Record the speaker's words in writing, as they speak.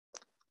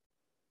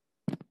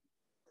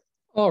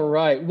All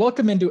right.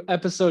 Welcome into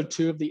episode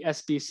 2 of the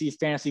SBC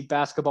Fantasy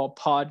Basketball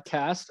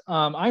Podcast.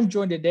 I'm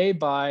joined today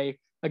by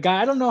a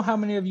guy I don't know how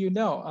many of you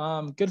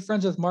know. Good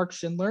friends with Mark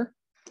Schindler,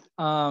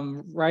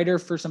 writer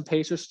for some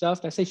Pacer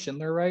stuff. Did I say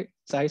Schindler right?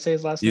 Is that how you say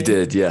his last You name?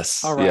 did,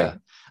 yes. All right.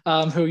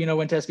 Yeah. Who,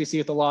 went to SBC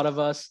with a lot of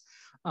us.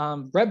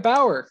 Brett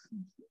Bauer,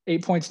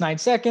 8 points, 9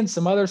 seconds,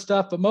 some other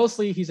stuff, but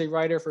mostly he's a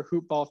writer for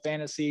Hoopball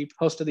Fantasy,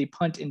 host of the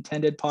Punt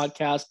Intended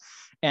podcast,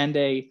 and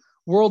a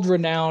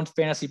world-renowned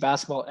fantasy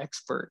basketball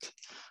expert.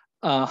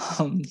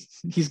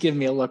 He's giving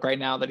me a look right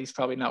now that he's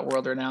probably not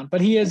world renowned,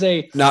 but he is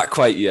Not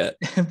quite yet.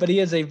 but he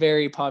is a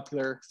very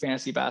popular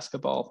fantasy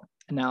basketball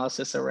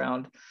analysis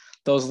around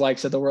those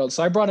likes of the world.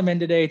 So I brought him in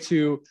today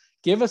to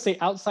give us the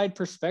outside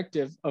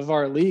perspective of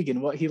our league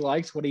and what he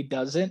likes, what he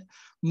doesn't.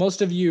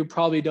 Most of you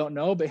probably don't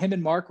know, but him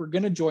and Mark were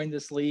going to join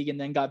this league and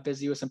then got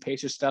busy with some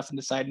Pacers stuff and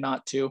decided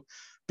not to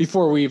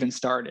before we even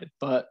started.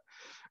 But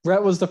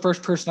Brett was the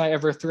first person I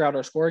ever threw out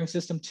our scoring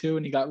system to,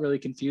 and he got really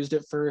confused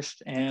at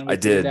first, and we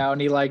figured it out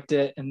and he liked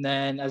it. And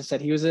then, as I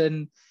said, he was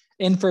in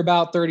for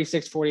about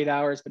 36, 48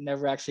 hours, but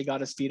never actually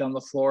got his feet on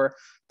the floor.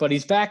 But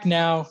he's back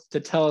now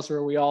to tell us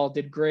where we all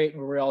did great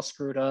and where we all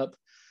screwed up,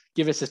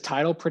 give us his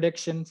title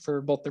prediction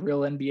for both the real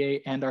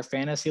NBA and our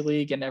fantasy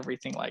league and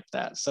everything like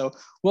that. So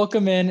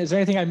welcome in. Is there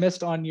anything I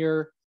missed on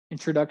your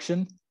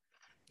introduction?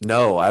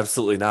 No,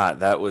 absolutely not.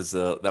 That was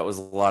a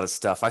lot of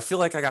stuff. I feel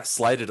like I got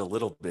slighted a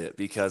little bit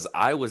because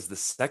I was the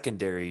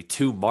secondary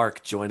to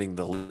Mark joining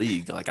the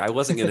league. Like I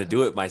wasn't going to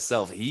do it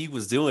myself. He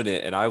was doing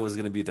it and I was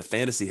going to be the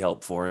fantasy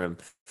help for him.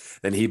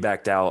 Then he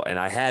backed out and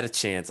I had a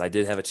chance. I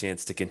did have a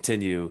chance to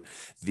continue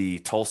the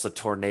Tulsa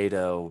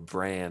Tornado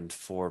brand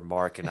for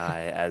Mark and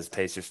I as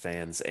Pacers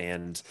fans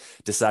and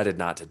decided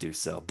not to do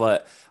so.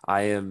 But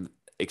I am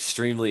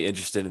extremely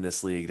interested in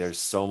this league. There's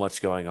so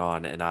much going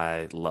on and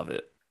I love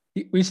it.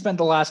 We spent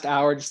the last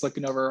hour just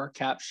looking over our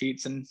cap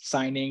sheets and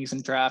signings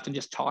and draft and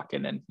just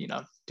talking and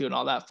doing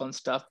all that fun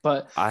stuff.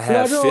 But I we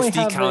have don't really 50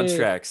 have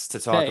contracts to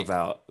talk hey,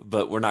 about,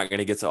 but we're not going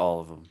to get to all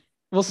of them.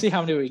 we'll see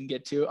how many we can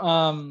get to.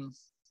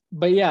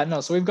 But yeah, no.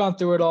 So we've gone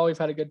through it all. We've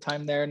had a good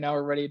time there. Now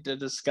we're ready to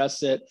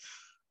discuss it.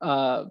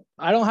 I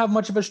don't have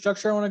much of a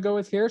structure I want to go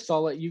with here, so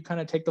I'll let you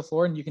kind of take the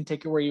floor and you can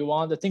take it where you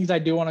want. The things I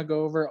do want to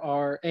go over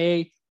are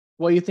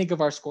what you think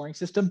of our scoring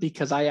system,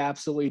 because I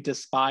absolutely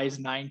despise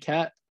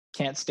 9-cat.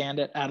 Can't stand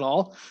it at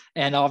all.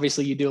 And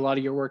obviously you do a lot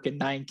of your work at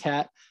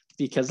 9-cat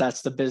because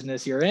that's the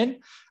business you're in.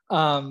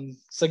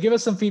 So give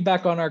us some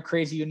feedback on our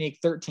crazy, unique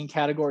 13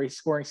 category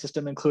scoring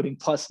system, including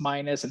plus,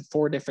 minus, and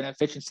 4 different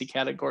efficiency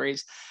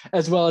categories,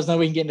 as well as then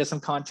we can get into some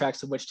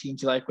contracts of which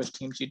teams you like, which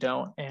teams you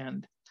don't,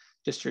 and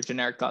just your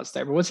generic thoughts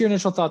there. But what's your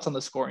initial thoughts on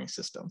the scoring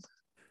system?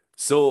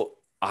 So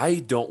I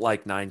don't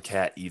like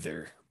 9-cat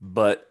either,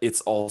 but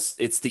it's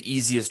the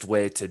easiest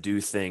way to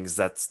do things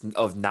that's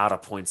of not a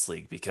points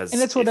league And because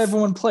it's what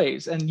everyone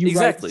plays, and you write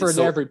exactly. for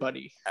So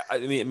everybody. I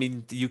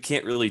mean, you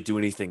can't really do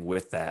anything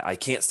with that. I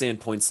can't stand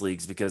points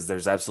leagues because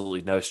there's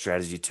absolutely no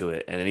strategy to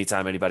it. And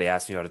anytime anybody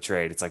asks me about a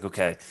trade, it's like,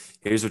 okay,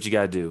 here's what you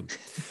got to do: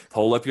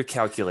 pull up your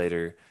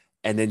calculator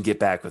and then get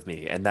back with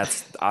me. And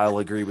I'll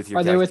agree with your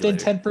Are they within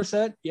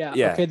calculator. 10%? Yeah.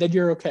 Yeah, Okay, then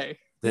you're okay.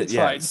 It's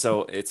yeah. fine.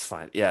 So it's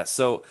fine. Yeah.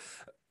 So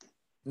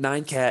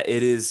 9-cat,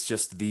 it is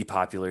just the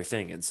popular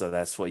thing, and so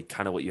that's what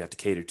you have to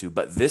cater to.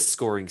 But this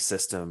scoring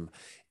system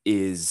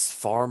is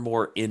far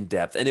more in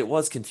depth, and it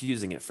was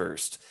confusing at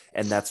first,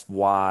 and that's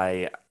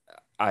why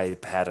I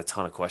had a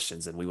ton of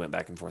questions, and we went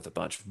back and forth a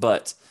bunch.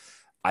 But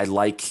I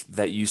like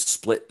that you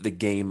split the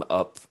game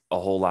up a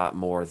whole lot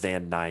more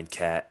than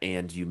 9-cat,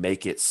 and you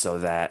make it so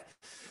that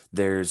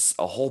there's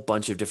a whole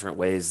bunch of different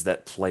ways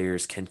that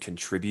players can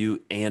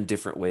contribute and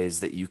different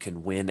ways that you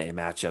can win a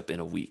matchup in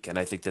a week. And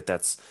I think that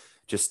that's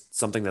just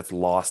something that's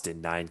lost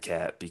in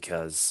 9-cat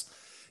because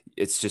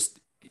it's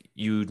just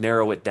you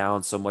narrow it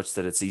down so much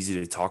that it's easy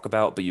to talk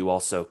about, but you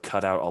also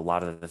cut out a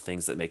lot of the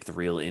things that make the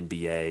real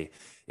NBA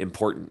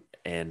important.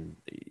 And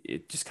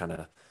it just kind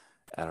of,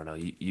 I don't know,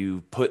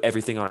 you put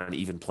everything on an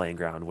even playing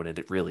ground when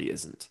it really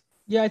isn't.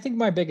 Yeah, I think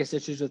my biggest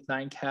issues with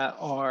 9-cat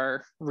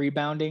are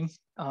rebounding.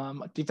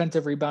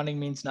 Defensive rebounding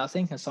means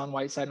nothing. Hassan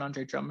Whiteside and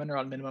Andre Drummond are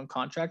on minimum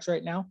contracts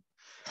right now.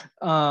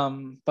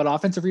 But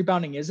offensive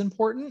rebounding is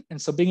important. And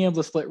so being able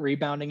to split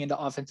rebounding into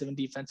offensive and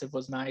defensive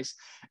was nice.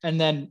 And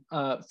then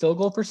field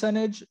goal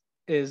percentage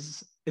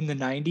is in the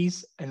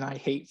 90s, and I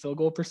hate field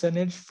goal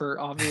percentage for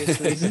obvious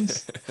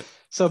reasons.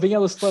 So being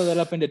able to split that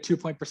up into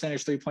 2-point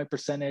percentage, 3-point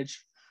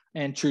percentage,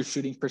 and true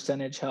shooting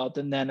percentage helped.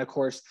 And then, of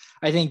course,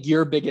 I think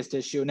your biggest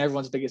issue and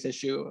everyone's biggest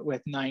issue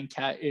with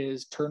 9-cat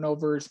is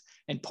turnovers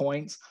and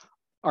points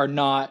are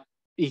not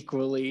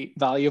equally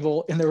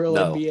valuable in the real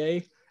No,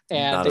 NBA.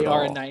 And not they at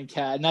are a all.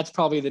 9-cat. And that's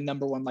probably the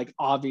number one,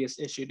 obvious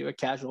issue to a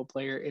casual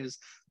player is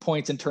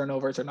points and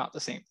turnovers are not the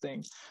same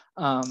thing.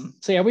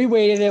 So yeah, we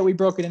weighted it. We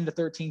broke it into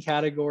 13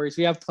 categories.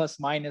 We have plus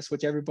minus,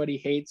 which everybody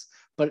hates,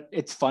 but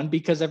it's fun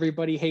because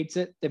everybody hates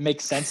it. It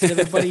makes sense that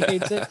everybody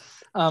hates it.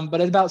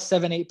 But at about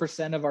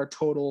 7-8% of our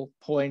total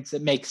points,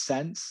 it makes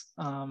sense.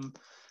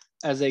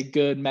 as a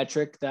good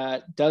metric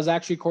that does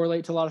actually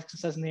correlate to a lot of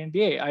success in the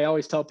NBA. I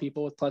always tell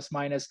people with plus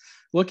minus,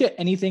 look at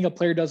anything a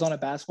player does on a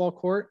basketball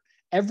court.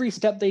 Every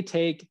step they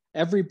take,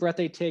 every breath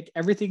they take,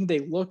 everything they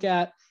look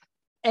at,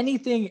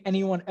 anything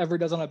anyone ever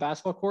does on a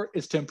basketball court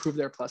is to improve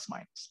their plus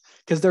minus,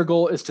 because their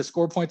goal is to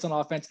score points on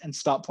offense and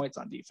stop points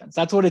on defense.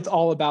 That's what it's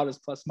all about, is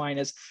plus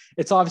minus.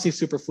 It's obviously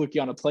super fluky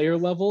on a player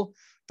level,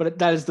 but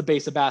that is the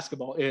base of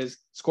basketball, is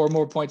score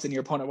more points than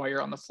your opponent while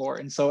you're on the floor.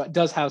 And so it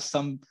does have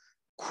some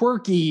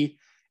quirky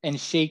and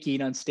shaky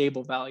and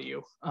unstable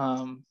value.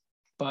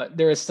 But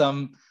there is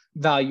some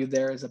value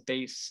there as a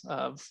base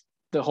of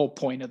the whole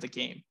point of the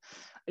game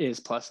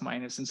is plus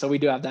minus. And so we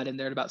do have that in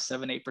there at about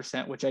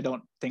 7-8%, which I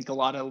don't think a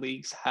lot of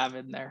leagues have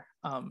in there.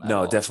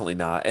 No, definitely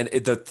not. And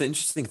the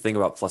interesting thing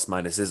about plus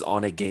minus is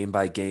on a game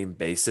by game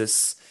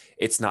basis,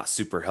 it's not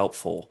super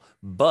helpful.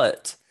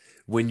 But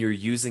when you're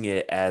using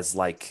it as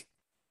like,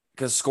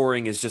 because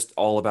scoring is just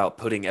all about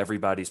putting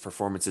everybody's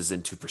performances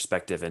into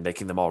perspective and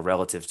making them all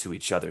relative to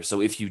each other.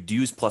 So if you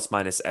use plus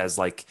minus as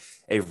like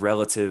a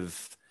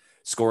relative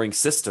scoring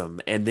system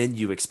and then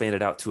you expand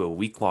it out to a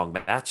week-long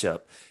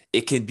matchup,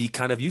 it can be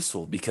kind of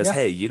useful because,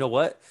 hey, you know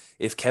what?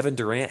 If Kevin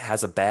Durant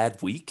has a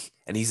bad week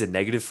and he's a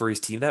negative for his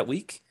team that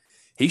week,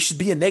 he should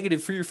be a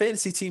negative for your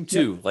fantasy team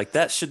too. Like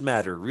that should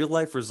matter. Real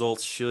life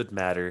results should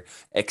matter,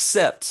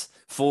 except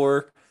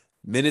for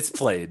minutes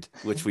played,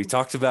 which we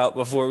talked about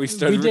before we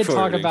started recording. We did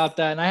talk about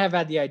that, and I have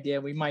had the idea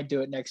we might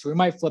do it next. We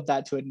might flip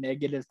that to a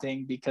negative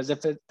thing, because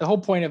if the whole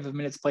point of a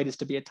minutes played is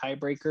to be a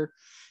tiebreaker,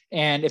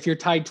 and if you're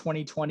tied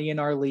 20-20 in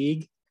our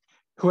league,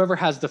 whoever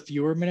has the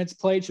fewer minutes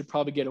played should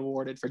probably get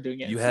awarded for doing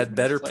it. You had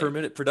better per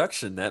minute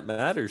production. That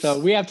matters. So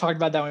we have talked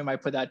about that. We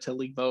might put that to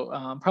league vote,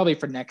 probably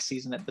for next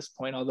season at this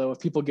point. Although if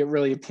people get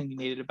really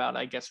opinionated about it,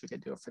 I guess we could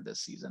do it for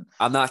this season.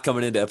 I'm not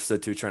coming into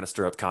episode 2 trying to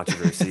stir up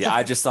controversy.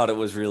 I just thought it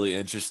was really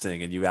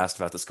interesting. And you asked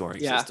about the scoring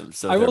system.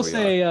 So I will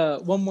say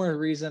one more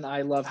reason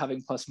I love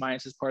having plus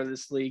minus as part of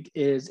this league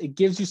is it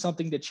gives you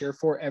something to cheer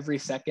for every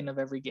second of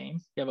every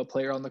game. You have a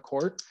player on the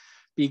court,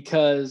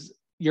 because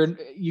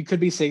you could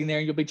be sitting there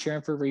and you'll be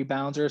cheering for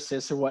rebounds or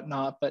assists or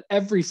whatnot, but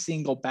every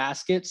single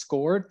basket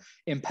scored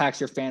impacts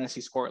your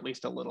fantasy score at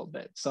least a little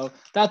bit. So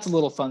that's a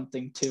little fun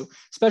thing too,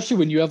 especially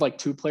when you have like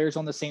 2 players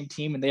on the same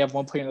team and they have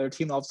 1 player on their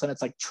team. And all of a sudden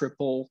it's like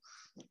triple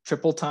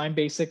time,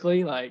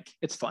 basically. Like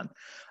it's fun.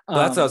 Well,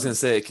 that's what I was going to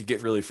say. It could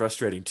get really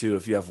frustrating too.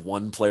 If you have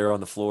 1 player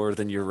on the floor,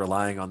 then you're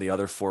relying on the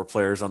other 4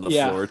 players on the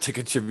floor to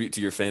contribute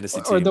to your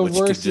fantasy team. Or the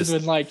worst is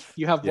when like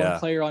you have 1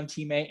 player on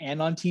team A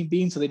and on team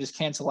B, and so they just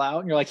cancel out.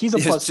 And you're like, he's a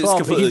plus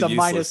 12, but he's a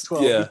minus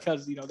 12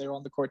 because they're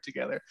on the court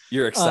together.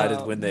 You're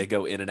excited when they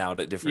go in and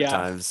out at different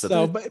times.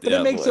 But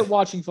it makes it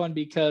watching fun,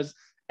 because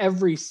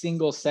every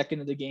single second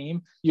of the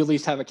game, you at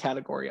least have a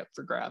category up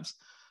for grabs.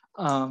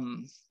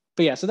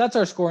 But yeah, so that's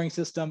our scoring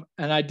system.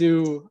 And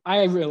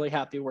I'm really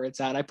happy where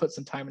it's at. I put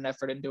some time and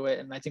effort into it,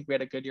 and I think we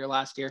had a good year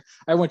last year.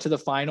 I went to the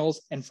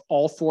finals, and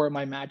all 4 of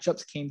my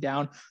matchups came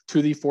down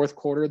to the fourth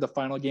quarter, the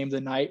final game of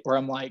the night, where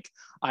I'm like,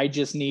 I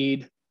just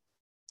need,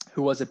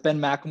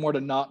 Ben McLemore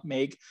to not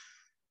make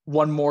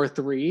 1 more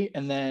 3.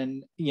 And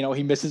then,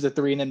 he misses a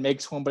 3 and then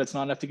makes 1, but it's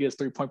not enough to get his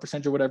 3-point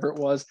percentage or whatever it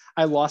was.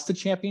 I lost the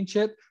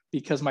championship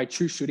because my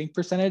true shooting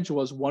percentage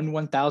was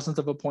 1/1000th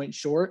of a point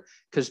short,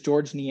 because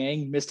George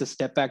Niang missed a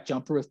step back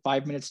jumper with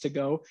 5 minutes to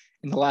go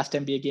in the last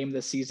NBA game of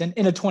the season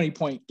in a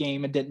 20-point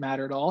game. It didn't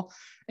matter at all.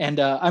 And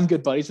I'm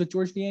good buddies with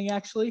George Niang,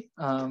 actually.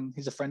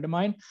 He's a friend of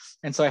mine.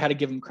 And so I had to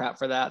give him crap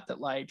for that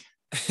like,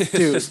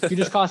 dude, you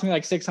just cost me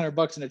like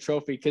 $600 in a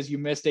trophy because you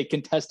missed a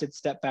contested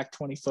step back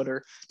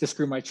 20-footer to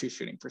screw my true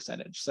shooting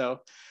percentage. So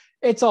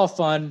it's all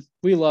fun.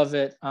 We love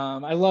it.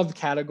 I love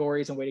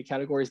categories and weighted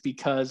categories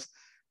because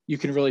you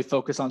can really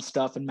focus on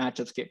stuff and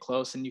matchups get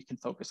close and you can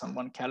focus on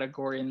one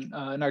category. And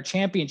in our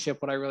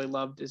championship, what I really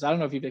loved is, I don't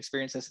know if you've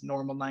experienced this in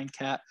normal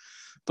 9-cat,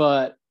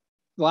 but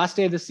the last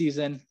day of the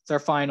season, it's our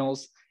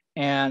finals,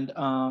 and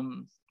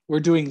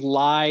we're doing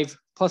live.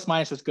 Plus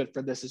minus was good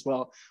for this as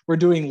well. We're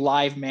doing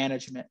live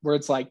management where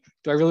it's like,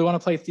 do I really want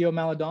to play Theo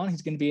Maledon?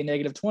 He's going to be a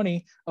negative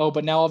 20. Oh,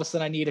 but now all of a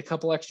sudden I need a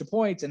couple extra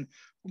points. And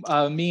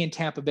me and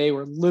Tampa Bay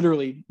were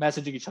literally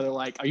messaging each other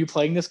like, are you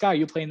playing this guy? Are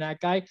you playing that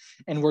guy?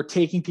 And we're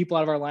taking people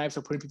out of our lineups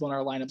or putting people in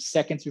our lineup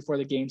seconds before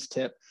the game's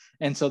tip.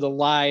 And so the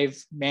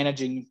live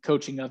managing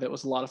coaching of it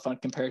was a lot of fun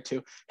compared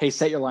to, hey,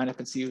 set your lineup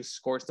and see who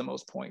scores the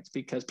most points,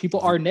 because people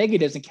are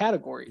negatives in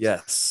categories.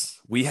 Yes,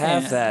 we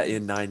have that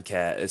in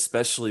 9-cat,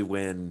 especially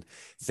when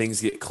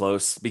things get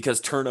close, because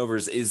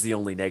turnovers is the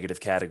only negative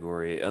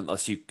category,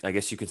 unless I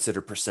guess you consider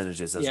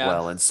percentages as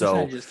well. And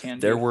so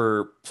there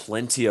were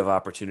plenty of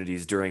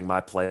opportunities during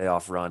my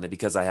playoff run, and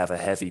because I have a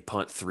heavy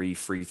punt 3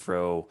 free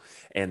throw,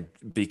 and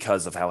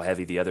because of how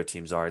heavy the other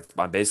teams are,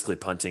 I'm basically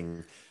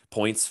punting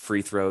points,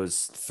 free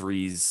throws,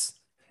 threes,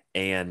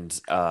 and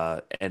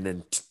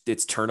then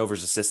it's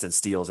turnovers, assists, and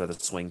steals are the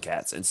swing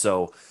cats. And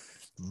so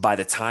by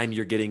the time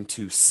you're getting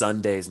to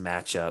Sunday's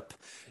matchup,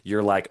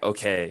 you're like,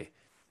 okay,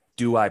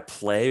 do I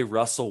play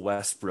Russell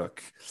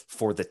Westbrook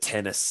for the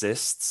 10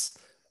 assists?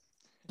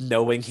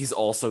 knowing he's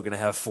also going to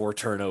have 4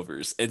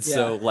 turnovers. And Yeah.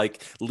 so,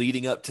 like,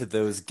 leading up to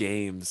those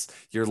games,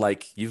 you're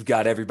like, you've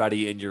got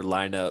everybody in your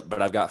lineup,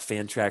 but I've got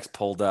Fantrax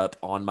pulled up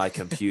on my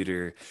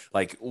computer,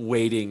 like,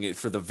 waiting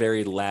for the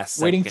very last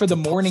Waiting for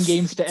second the morning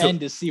games to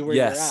end to see where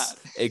you're yes,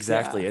 at.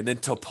 exactly. Yeah. And then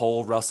to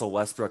pull Russell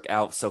Westbrook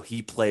out so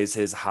he plays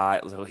his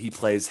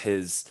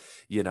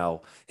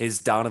his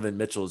Donovan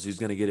Mitchell's, who's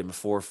going to get him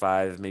 4 or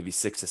 5, maybe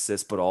 6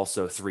 assists, but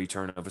also 3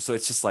 turnovers. So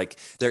it's just like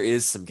there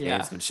is some Yeah.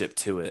 gamesmanship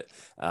to it.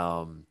 I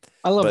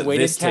love But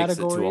weighted this takes it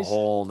to a categories.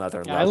 whole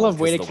nother Yeah, I level love because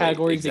of weighted the weight.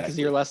 categories because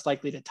you're Exactly. less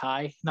likely to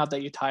tie. Not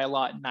that you tie a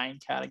lot in 9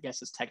 cat, I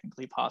guess it's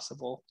technically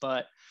possible,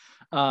 but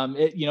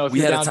if We you're had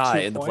a down tie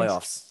 2 in the points,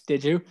 playoffs.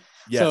 did you? So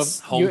Yes,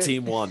 if home you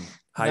team won,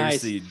 higher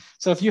nice. seed.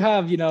 So if you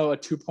have, a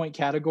 2-point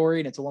category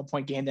and it's a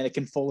 1-point game, then it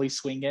can fully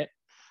swing it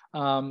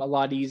a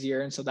lot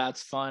easier. And so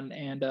that's fun.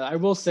 And I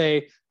will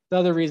say the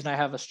other reason I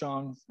have a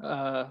strong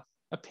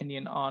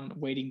opinion on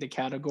weighting the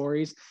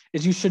categories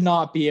is you should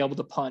not be able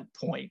to punt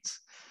points.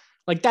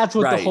 Like that's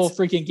what the whole Right.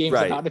 freaking game's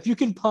Right. about. If you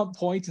can pump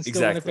points and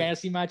still win a Exactly.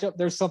 fantasy matchup,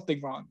 there's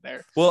something wrong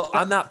there. Well,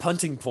 I'm not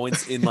punting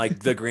points in like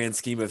the grand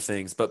scheme of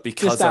things, but Just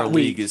because our that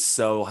league week. is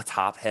so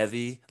top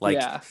heavy,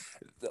 Yeah.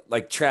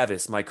 like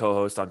Travis, my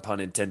co-host on Pun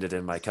Intended,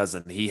 and my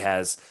cousin, he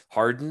has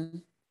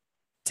Harden,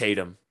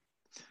 Tatum,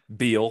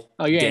 Beal,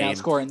 Oh, you ain't Dame,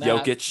 outscoring that.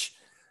 Jokic.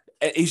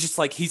 He's just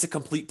like he's a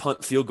complete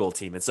punt field goal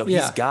team. And so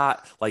Yeah.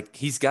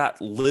 he's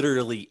got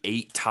literally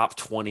 8 top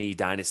 20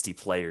 dynasty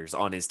players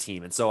on his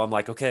team. And so I'm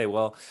like, okay,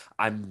 well,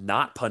 I'm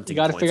not You punting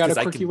got to points figure out a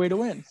because quirky way to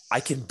win.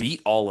 I can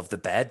beat all of the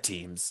bad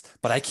teams,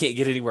 but I can't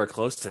get anywhere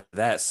close to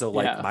that. So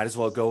like Yeah. might as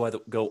well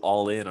go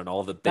all in on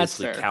all the That's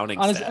basically fair. counting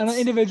On an stats.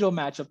 individual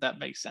matchup, that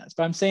makes sense.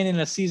 But I'm saying in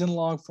a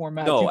season-long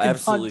format, if you No, can punt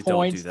absolutely don't do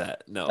points,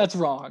 that. No. that's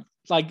wrong.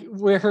 Like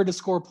we're here to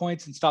score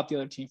points and stop the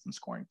other team from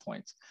scoring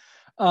points.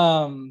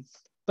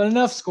 But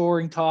enough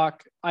scoring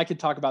talk. I could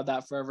talk about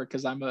that forever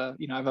because I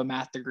have a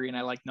math degree and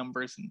I like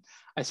numbers, and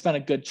I spent a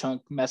good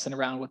chunk messing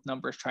around with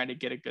numbers trying to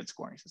get a good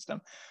scoring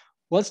system.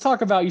 Let's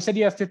talk about, you said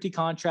you have 50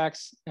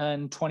 contracts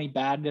and 20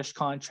 badish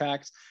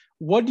contracts.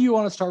 What do you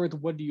want to start with?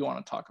 What do you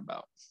want to talk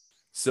about?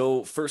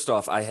 So first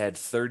off, I had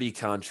 30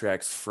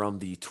 contracts from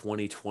the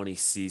 2020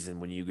 season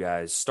when you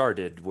guys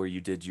started, where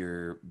you did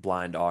your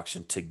blind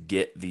auction to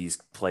get these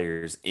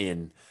players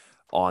in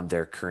on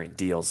their current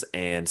deals.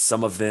 And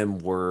some of them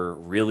were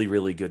really,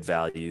 really good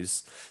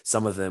values.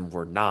 Some of them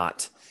were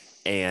not.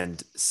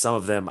 And some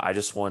of them I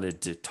just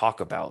wanted to talk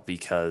about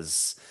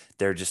because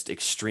they're just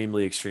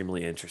extremely,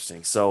 extremely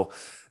interesting. So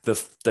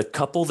the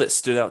couple that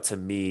stood out to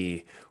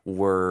me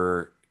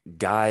were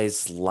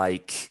guys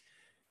like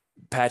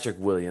Patrick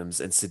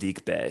Williams and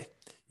Sadiq Bey.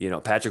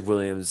 Patrick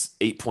Williams,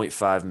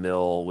 8.5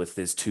 mil with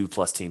his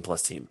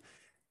 2+ team.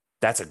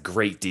 That's a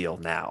great deal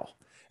now.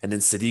 And then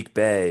Sadiq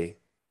Bey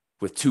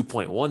with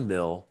 2.1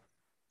 mil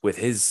with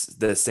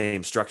the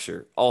same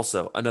structure.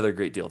 Also, another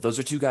great deal. Those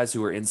are 2 guys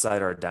who are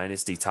inside our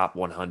dynasty top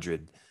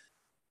 100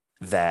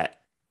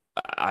 that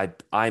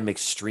I'm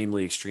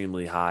extremely,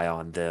 extremely high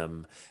on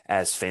them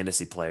as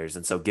fantasy players.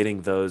 And so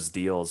getting those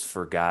deals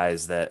for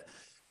guys that,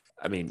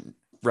 I mean,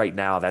 right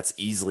now that's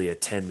easily a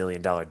 $10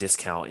 million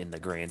discount in the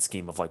grand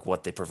scheme of like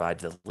what they provide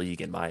to the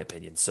league, in my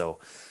opinion. So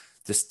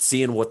just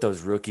seeing what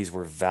those rookies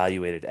were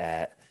evaluated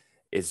at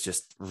is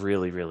just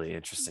really, really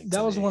interesting That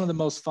to was me. one of the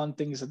most fun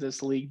things of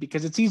this league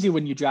because it's easy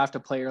when you draft a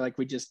player like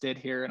we just did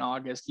here in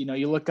August.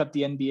 You look up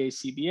the NBA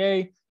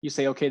CBA, you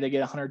say, okay, they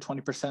get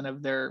 120%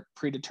 of their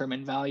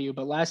predetermined value.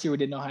 But last year we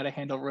didn't know how to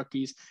handle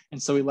rookies.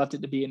 And so we left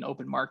it to be an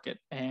open market.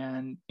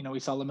 And, we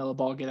saw LaMelo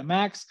Ball get a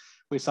max.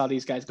 We saw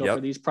these guys go for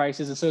these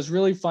prices. And so it's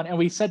really fun. And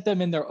we set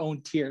them in their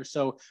own tier.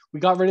 So we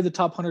got rid of the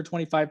top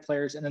 125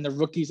 players, and then the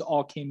rookies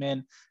all came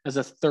in as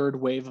a third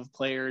wave of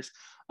players.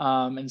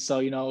 And so,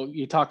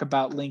 you talk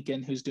about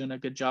Lincoln, who's doing a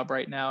good job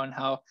right now, and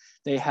how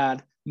they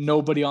had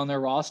nobody on their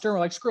roster. We're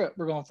like, screw it,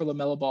 we're going for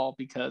LaMelo Ball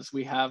because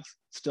we have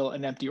still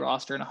an empty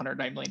roster and $109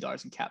 million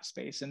in cap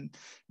space. And,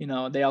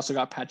 they also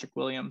got Patrick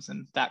Williams,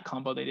 and that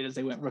combo they did is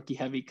they went rookie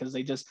heavy because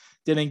they just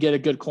didn't get a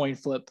good coin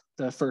flip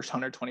the first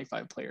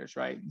 125 players,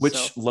 right? Which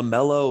so,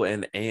 LaMelo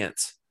and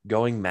Ant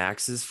going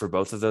maxes for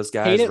both of those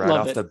hate guys it, right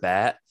love off it. the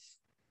bat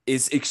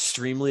is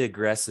extremely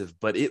aggressive,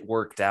 but it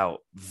worked out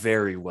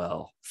very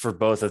well for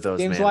both of those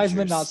James managers.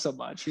 Wiseman, not so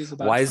much. He was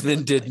about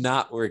Wiseman did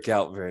not work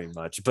out very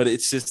much, but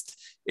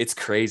it's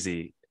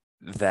crazy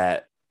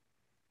that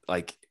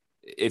like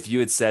if you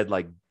had said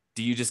like,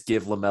 do you just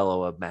give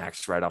LaMelo a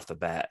max right off the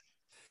bat?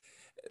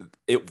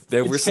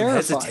 There were some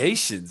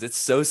hesitations. It's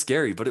so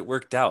scary, but it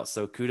worked out.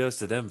 So kudos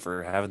to them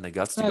for having the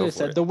guts to go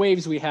for it. The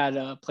waves we had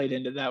played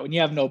into that. When you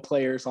have no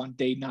players on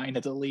day 9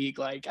 of the league,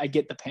 like I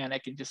get the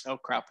panic and just, oh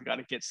crap, we got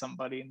to get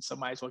somebody, and so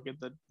might as well get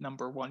the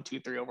number 1,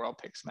 2, 3 overall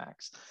picks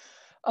max.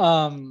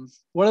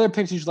 What other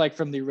picks would you like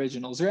from the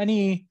originals? There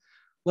any?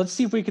 Let's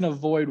see if we can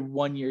avoid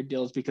 1-year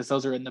deals because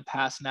those are in the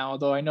past now.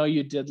 Although I know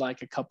you did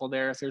like a couple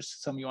there. If there's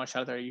some you want to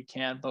shout out there, you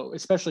can. But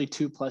especially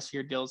 2+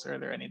 year deals, are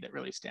there any that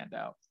really stand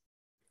out?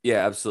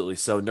 Yeah, absolutely.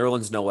 So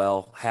Nerlens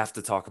Noel, have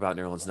to talk about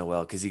Nerlens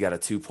Noel because he got a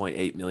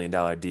 $2.8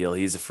 million deal.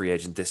 He's a free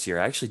agent this year.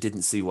 I actually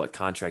didn't see what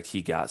contract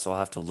he got, so I'll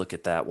have to look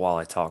at that while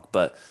I talk.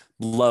 But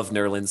love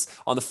Nerlens.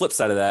 On the flip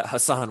side of that,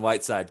 Hassan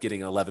Whiteside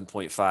getting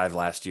 11.5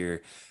 last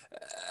year.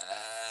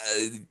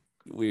 Uh,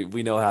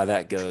 we know how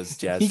that goes,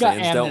 He Jazz got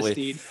fans, don't we?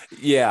 amnestied,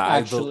 Yeah,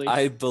 actually.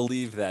 I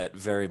believe that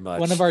very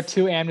One of much. our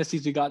two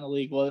amnesties we got in the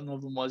league, one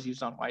of them was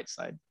used on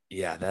Whiteside.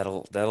 Yeah,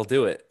 that'll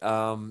do it.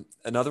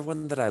 Another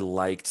one that I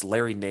liked,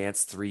 Larry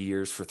Nance, 3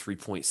 years for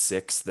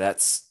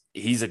 3.6.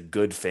 He's a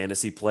good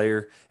fantasy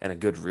player and a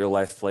good real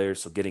life player.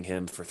 So getting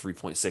him for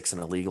 3.6 in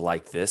a league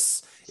like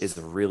this is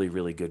a really,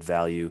 really good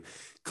value.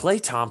 Clay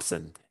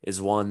Thompson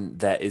is one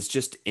that is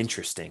just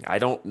interesting. I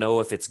don't know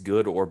if it's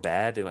good or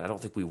bad, and I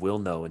don't think we will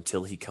know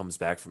until he comes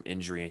back from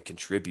injury and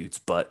contributes.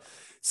 But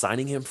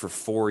signing him for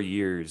 4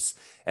 years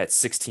at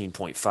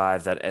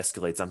 16.5, that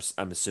escalates.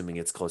 I'm assuming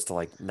it's close to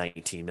like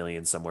 19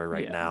 million somewhere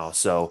right Yeah. now.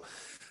 So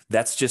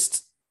that's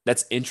just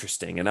that's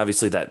interesting. And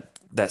obviously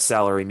that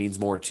salary means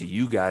more to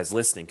you guys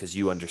listening because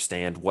you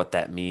understand what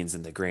that means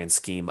in the grand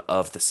scheme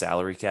of the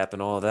salary cap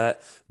and all of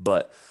that.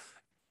 But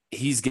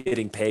he's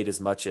getting paid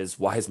as much as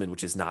Wiseman,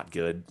 which is not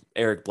good.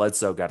 Eric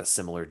Bledsoe got a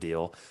similar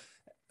deal.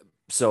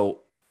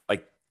 So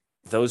like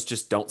those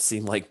just don't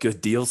seem like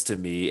good deals to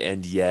me.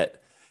 And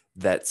yet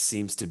that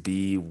seems to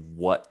be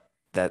what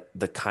that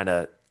the kind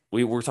of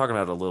we were talking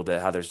about a little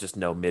bit how there's just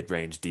no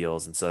mid-range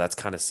deals. And so that's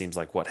kind of seems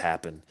like what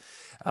happened.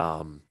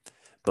 Um,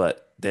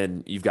 but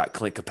then you've got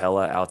Clint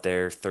Capella out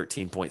there,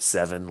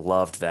 13.7.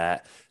 Loved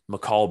that.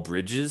 McCall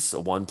Bridges, a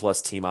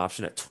 1+ team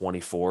option at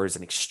 24 is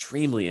an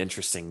extremely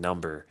interesting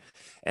number.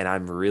 And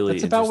I'm really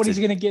That's about what he's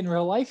interested. going to get in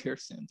real life here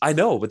soon. I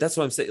know, but that's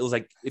what I'm saying. It was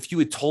like if you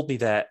had told me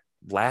that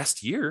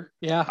last year,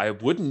 Yeah. I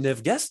wouldn't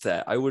have guessed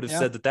that. I would have Yeah.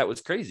 said that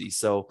was crazy.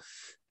 So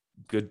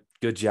good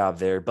job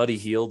there. Buddy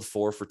Hield,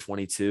 4 for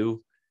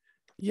 22.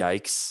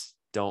 Yikes.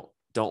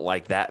 Don't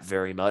like that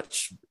very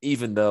much,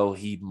 even though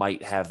he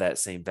might have that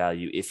same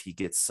value if he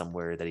gets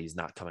somewhere that he's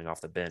not coming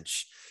off the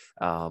bench.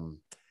 Um,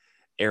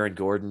 Aaron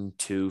Gordon,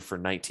 2 for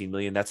 19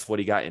 million. That's what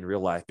he got in real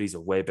life, but he's a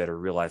way better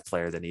real life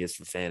player than he is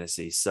for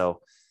fantasy.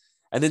 So,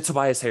 and then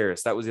Tobias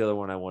Harris, that was the other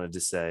one I wanted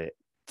to say.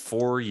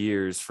 4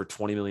 years for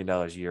 $20 million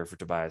a year for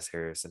Tobias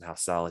Harris, and how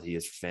solid he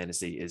is for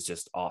fantasy is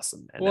just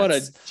awesome. And What a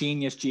that's,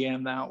 genius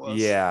GM that was.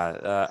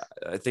 yeah,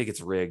 I think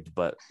it's rigged,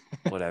 but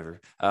whatever.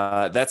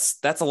 That's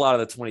a lot of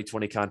the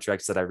 2020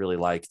 contracts that I really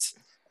liked.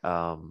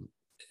 Um,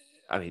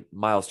 I mean,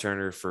 Miles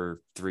Turner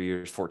for 3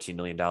 years, $14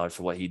 million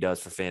for what he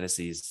does for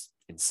fantasy is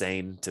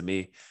insane to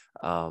me.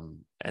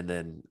 And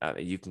then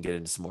you can get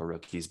into some more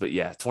rookies, but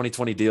yeah,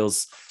 2020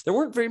 deals, there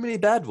weren't very many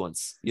bad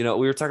ones. You know,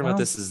 we were talking about Well,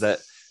 this is that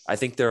I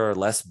think there are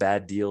less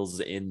bad deals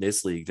in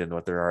this league than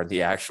what there are in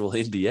the actual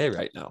NBA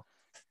right now.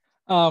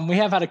 we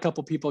have had a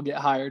couple people get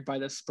hired by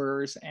the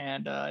Spurs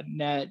and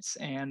Nets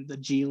and the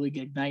G League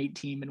Ignite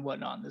team and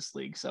whatnot in this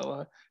league.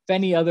 So if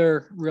any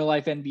other real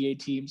life NBA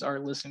teams are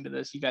listening to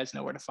this, you guys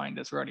know where to find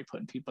us. We're already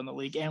putting people in the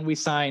league, and we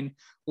sign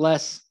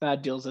less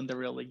bad deals in the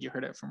real league. You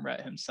heard it from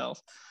Rhett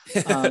himself.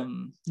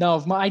 No,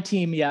 of my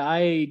team, yeah,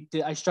 I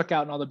struck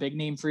out in all the big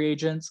name free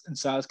agents, and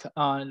so I was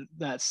on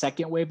that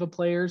second wave of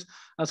players.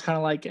 I was kind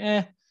of like,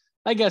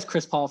 I guess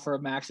Chris Paul for a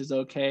max is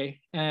okay.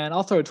 And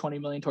I'll throw 20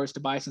 million towards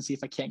Tobias and see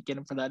if I can't get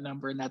him for that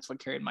number. And that's what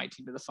carried my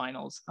team to the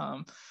finals.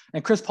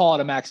 And Chris Paul at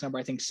a max number,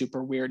 I think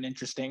super weird and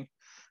interesting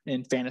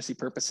in fantasy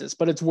purposes,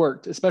 but it's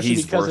worked, especially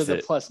He's because of worth the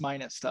it. plus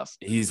minus stuff.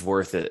 He's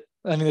worth it.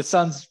 I mean, the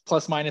Suns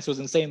plus minus was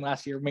insane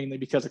last year, mainly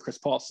because of Chris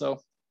Paul. So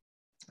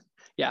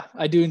yeah,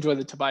 I do enjoy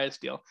the Tobias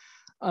deal.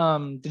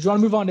 Did you want to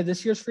move on to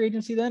this year's free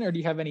agency then, or do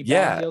you have any bad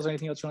Yeah. deals or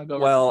anything else you want to go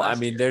over from Well, I last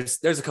mean, year?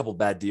 there's a couple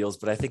bad deals,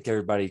 but I think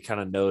everybody kind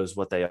of knows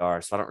what they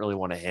are, so I don't really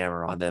want to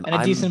hammer on them. And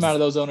a decent amount of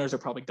those owners are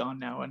probably gone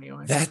now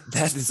anyway.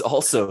 That is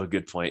also a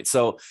good point.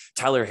 So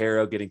Tyler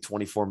Harrow getting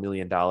 $24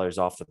 million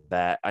off the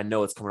bat. I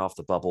know it's coming off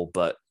the bubble,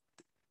 but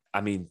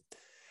I mean,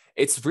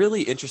 it's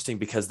really interesting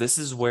because this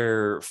is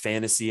where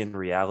fantasy and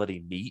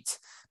reality meet,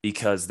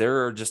 because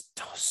there are just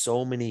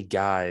so many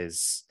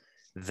guys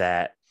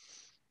that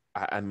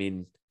I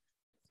mean,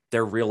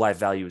 their real life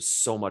value is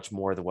so much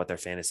more than what their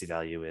fantasy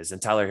value is.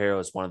 And Tyler Harrow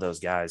is one of those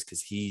guys because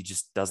he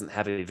just doesn't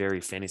have a very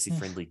fantasy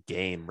friendly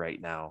game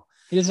right now.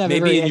 He doesn't have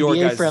Maybe a in very your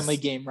NBA guys' friendly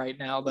game right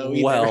now, though.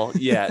 Either. Well,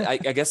 yeah, I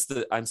guess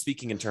I'm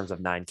speaking in terms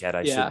of 9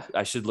 cat. Yeah.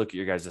 I should look at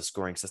your guys'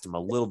 scoring system a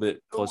little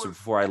bit closer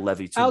before I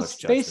levy too much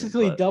judgment.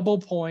 Basically But double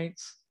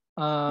points.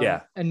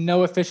 yeah, And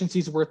no efficiency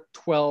is worth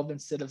 12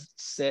 instead of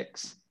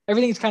 6.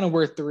 Everything's kind of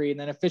worth 3, and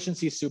then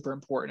efficiency is super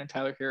important. And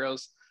Tyler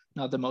Hero's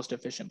not the most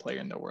efficient player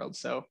in the world,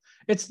 so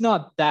it's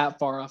not that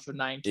far off of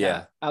 9 cat.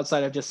 Yeah.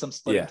 Outside of just some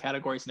splitting Yeah.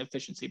 categories and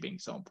efficiency being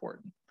so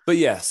important. But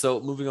yeah, so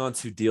moving on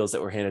to deals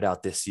that were handed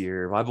out this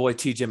year, my boy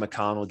TJ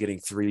McConnell getting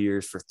 3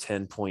 years for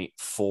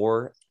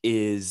 10.4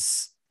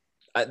 is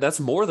that's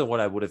more than what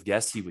I would have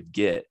guessed he would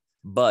get,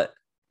 but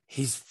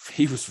he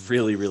was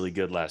really, really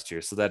good last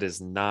year. So that is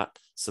not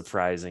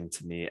surprising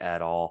to me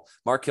at all.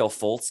 Markelle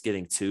Fultz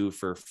getting 2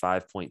 for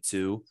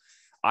 5.2.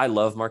 I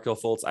love Markelle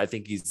Fultz. I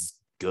think he's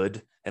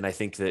good. And I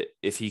think that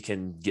if he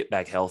can get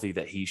back healthy,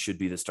 that he should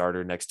be the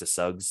starter next to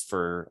Suggs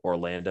for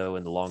Orlando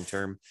in the long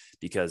term,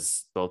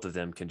 because both of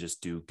them can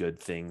just do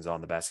good things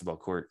on the basketball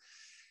court.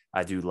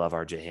 I do love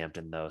RJ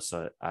Hampton though,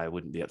 so I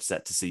wouldn't be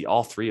upset to see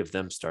all three of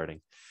them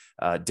starting.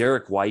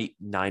 Derek White,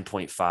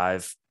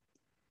 9.5,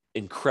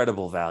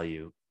 incredible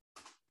value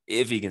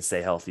if he can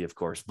stay healthy, of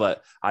course,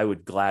 but I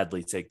would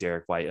gladly take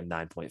Derek White at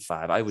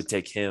 9.5. I would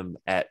take him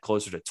at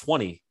closer to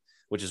 20,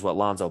 which is what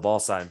Lonzo Ball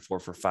signed for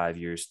 5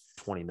 years,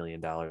 $20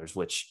 million,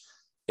 which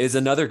is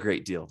another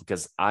great deal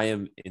because I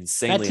am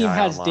insanely that team high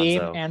has on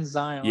Dame Lonzo. and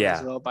Zion Yeah.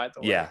 as well, by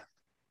the way. Yeah.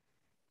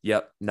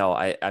 Yep. No,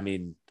 I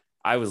mean,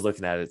 I was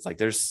looking at it. It's like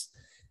there's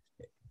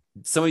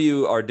some of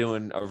you are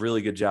doing a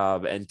really good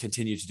job and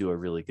continue to do a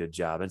really good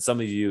job. And some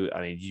of you,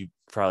 I mean, you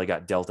probably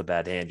got dealt a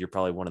bad hand. You're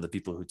probably one of the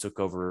people who took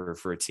over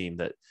for a team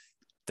that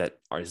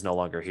is no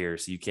longer here.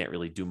 So you can't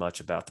really do much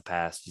about the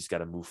past. You just got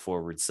to move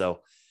forward.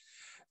 So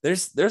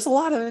there's a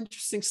lot of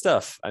interesting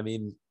stuff. I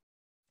mean,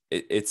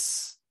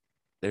 there's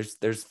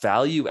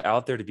value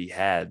out there to be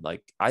had.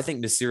 Like I think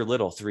Nasir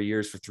Little, 3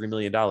 years for $3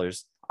 million.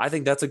 I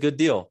think that's a good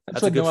deal.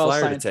 That's a good Noel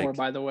flyer to signed take. for,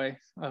 by the way.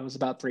 It was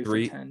about 3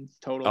 for 10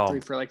 total, Oh,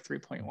 3 for like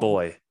 3.1.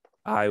 Boy,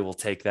 I will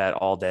take that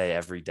all day,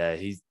 every day.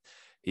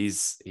 He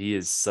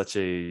is such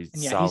a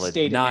solid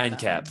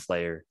 9-cat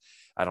player.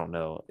 I don't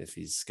know if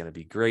he's going to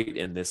be great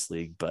in this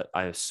league, but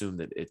I assume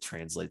that it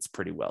translates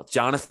pretty well.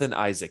 Jonathan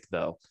Isaac,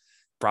 though,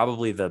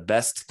 probably the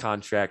best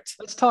contract.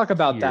 Let's talk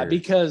about that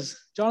because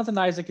Jonathan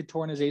Isaac had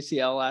torn his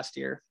ACL last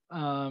year.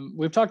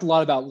 We've talked a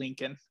lot about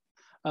Lincoln.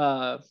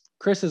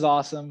 Chris is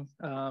awesome.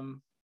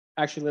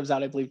 Actually lives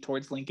out, I believe,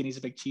 towards Lincoln. He's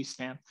a big Chiefs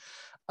fan.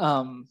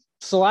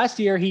 So last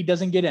year he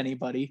doesn't get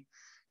anybody.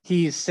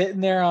 He's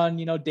sitting there on,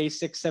 day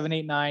 6, 7,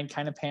 8, 9,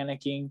 kind of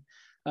panicking.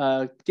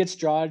 Gets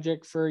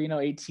Dragic for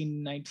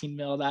 18, 19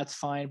 mil. That's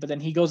fine. But then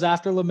he goes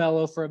after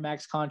LaMelo for a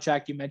max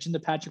contract. You mentioned the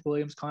Patrick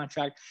Williams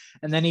contract,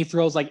 and then he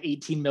throws like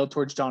 18 mil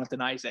towards Jonathan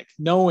Isaac,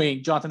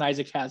 knowing Jonathan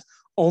Isaac has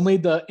only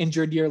the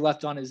injured year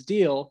left on his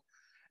deal,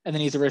 and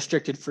then he's a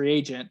restricted free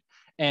agent.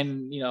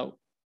 And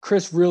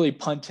Chris really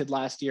punted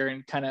last year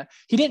and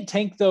he didn't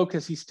tank though,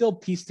 because he still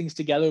pieced things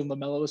together and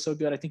LaMelo was so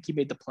good. I think he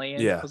made the play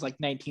in. It was like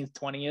 19th,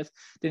 20th,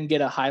 didn't get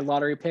a high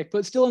lottery pick,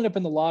 but still ended up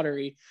in the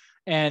lottery.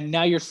 And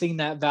now you're seeing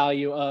that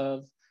value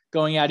of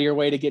going out of your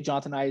way to get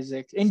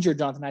injured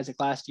Jonathan Isaac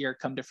last year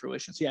come to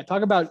fruition. So yeah,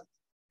 talk about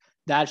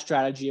that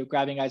strategy of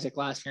grabbing Isaac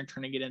last year and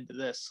turning it into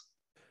this.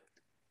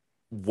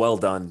 Well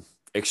done.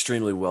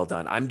 Extremely well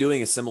done. I'm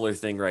doing a similar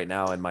thing right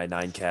now in my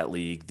 9-cat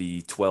league,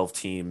 the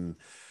 12-team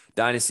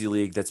Dynasty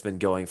League that's been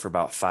going for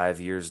about 5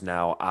 years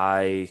now.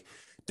 I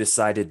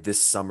decided this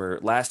summer,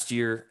 last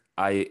year,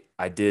 I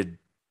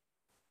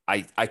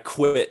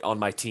quit on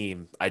my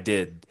team. I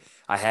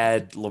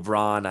had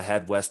LeBron, I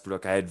had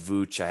Westbrook, I had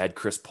Vooch, I had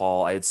Chris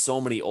Paul. I had so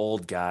many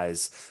old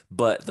guys,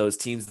 but those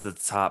teams at the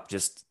top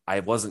I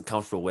wasn't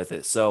comfortable with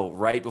it. So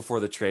right before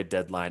the trade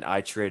deadline,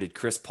 I traded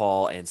Chris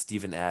Paul and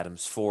Steven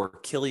Adams for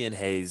Killian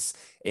Hayes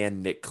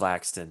and Nick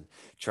Claxton,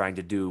 trying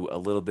to do a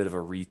little bit of a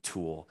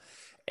retool.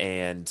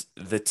 And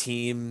the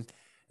team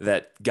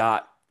that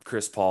got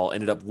Chris Paul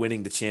ended up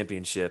winning the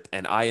championship,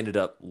 and I ended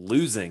up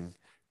losing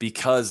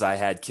because I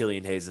had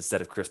Killian Hayes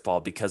instead of Chris Paul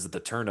because of the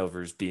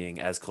turnovers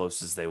being as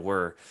close as they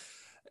were.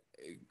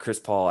 Chris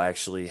Paul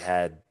actually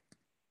had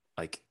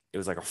it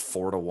was like a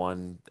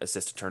 4-to-1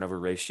 assist to turnover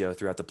ratio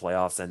throughout the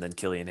playoffs. And then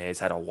Killian Hayes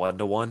had a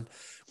 1-to-1,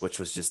 which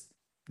was just,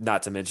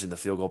 not to mention the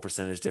field goal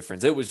percentage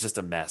difference. It was just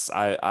a mess.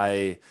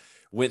 I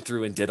went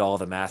through and did all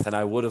the math, and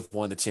I would have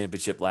won the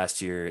championship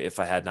last year if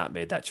I had not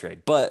made that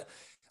trade, but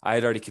I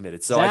had already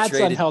committed. So that's I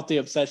traded. Unhealthy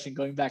obsession,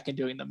 going back and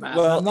doing the math.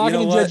 Well, I'm not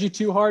going to judge you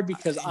too hard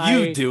because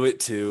you do it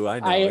too. I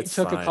know. I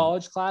took a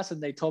college class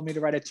and they told me to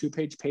write a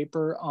 2-page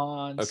paper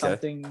on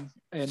something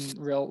in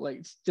real,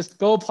 just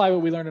go apply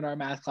what we learned in our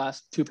math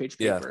class, 2-page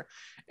paper.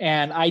 Yeah.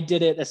 And I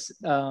did it as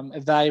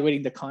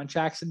evaluating the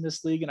contracts in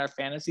this league and our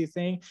fantasy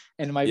thing.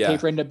 And my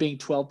paper ended up being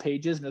 12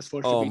 pages and it's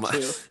supposed to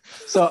be 2.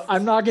 So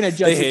I'm not going to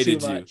judge you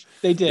too much.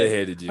 They did. They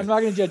hated you. I'm not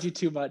going to judge you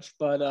too much,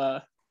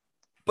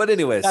 but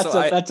anyway,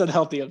 that's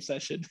unhealthy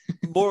obsession.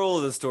 Moral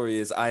of the story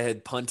is I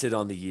had punted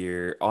on the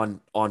year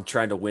on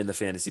trying to win the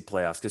fantasy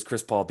playoffs because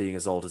Chris Paul, being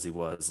as old as he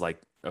was,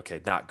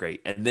 not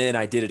great. And then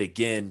I did it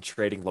again,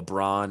 trading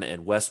LeBron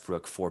and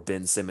Westbrook for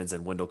Ben Simmons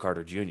and Wendell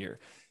Carter Jr.,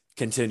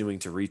 continuing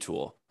to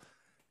retool.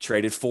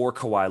 Traded for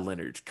Kawhi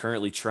Leonard,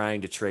 currently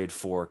trying to trade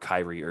for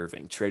Kyrie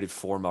Irving, traded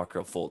for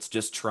Marco Fultz,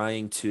 just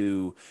trying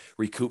to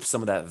recoup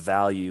some of that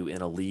value in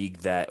a league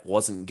that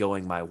wasn't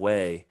going my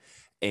way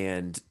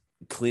and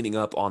cleaning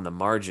up on the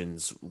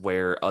margins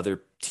where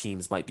other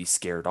teams might be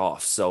scared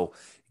off. So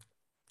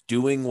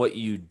doing what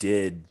you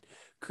did,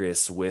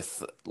 Chris,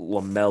 with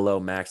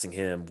LaMelo maxing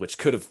him, which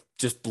could have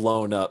just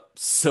blown up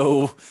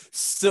so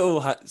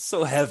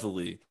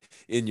heavily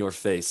in your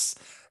face,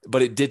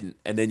 but it didn't.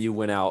 And then you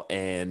went out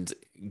and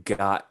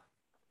got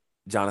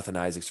Jonathan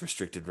Isaac's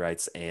restricted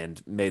rights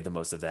and made the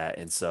most of that.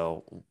 And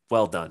so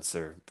well done,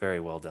 sir.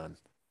 Very well done.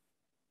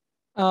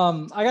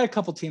 I got a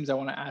couple teams I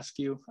want to ask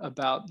you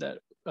about that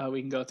we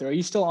can go through. Are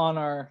you still on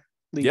our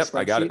league Yep,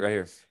 I got it spreadsheet. right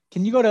here.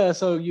 Can you go to,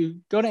 so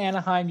you go to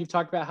Anaheim, you've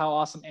talked about how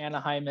awesome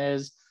Anaheim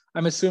is.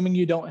 I'm assuming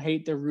you don't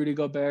hate the Rudy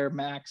Gobert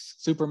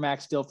super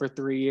max deal for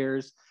 3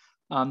 years.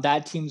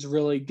 That team's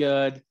really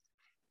good.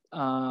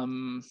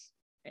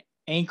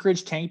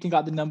 Anchorage tanked and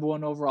got the number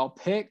 1 overall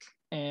pick,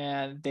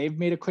 and they've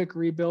made a quick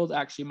rebuild.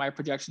 Actually, my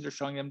projections are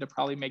showing them to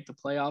probably make the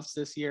playoffs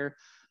this year.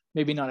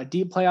 Maybe not a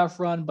deep playoff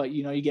run, but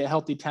you get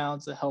healthy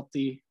Towns, a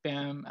healthy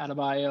Bam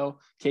Adebayo.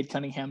 Cade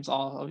Cunningham's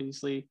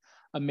obviously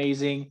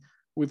amazing.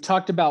 We've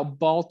talked about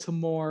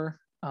Baltimore,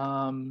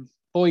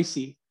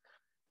 Boise.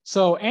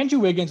 So Andrew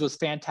Wiggins was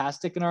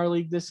fantastic in our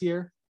league this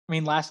year. I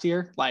mean, last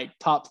year, like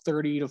top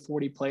 30 to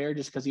 40 player,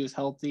 just because he was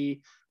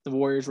healthy. The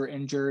Warriors were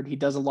injured. He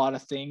does a lot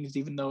of things,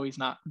 even though he's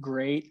not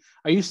great.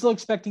 Are you still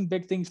expecting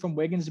big things from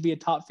Wiggins to be a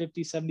top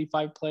 50,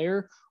 75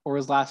 player, or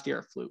was last year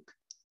a fluke?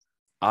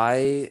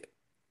 I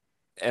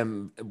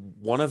am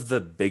one of the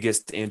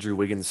biggest Andrew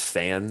Wiggins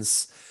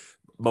fans,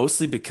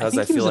 mostly I because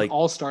think I he feel was an like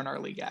all-star in our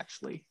league,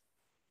 actually.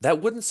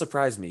 that wouldn't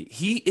surprise me.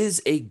 He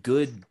is a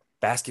good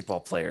basketball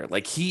player.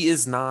 Like he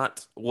is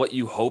not what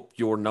you hope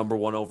your number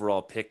 1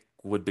 overall pick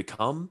would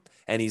become,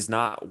 and he's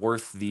not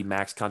worth the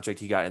max contract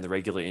he got in the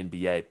regular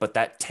NBA, but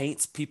that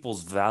taints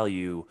people's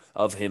value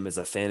of him as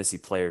a fantasy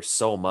player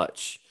so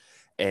much.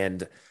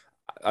 And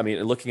I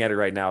mean, looking at it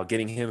right now,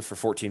 getting him for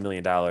 $14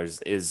 million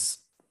is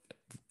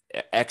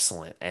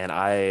excellent. And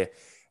I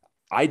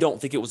don't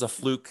think it was a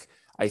fluke.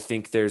 I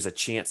think there's a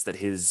chance that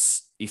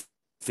his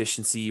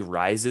efficiency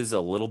rises a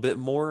little bit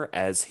more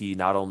as he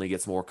not only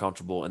gets more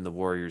comfortable in the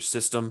Warriors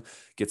system,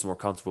 gets more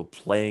comfortable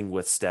playing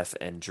with Steph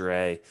and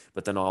Dre,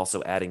 but then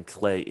also adding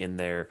Clay in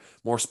there.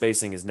 More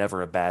spacing is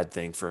never a bad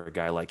thing for a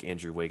guy like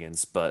Andrew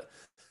Wiggins, but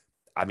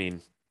I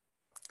mean,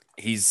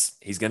 he's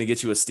going to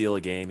get you a steal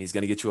a game, he's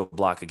going to get you a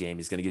block a game,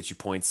 he's going to get you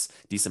points,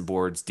 decent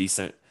boards,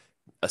 decent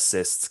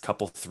assists,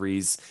 couple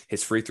threes.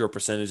 His free throw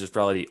percentage is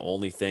probably the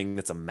only thing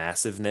that's a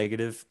massive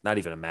negative. Not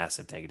even a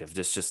massive negative,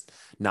 just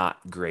not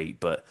great.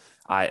 But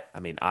I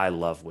mean, I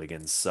love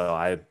Wiggins, so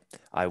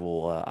I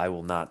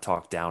will not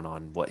talk down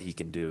on what he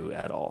can do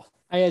at all.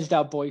 I edged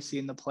out Boise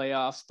in the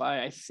playoffs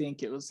by, I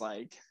think it was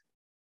like,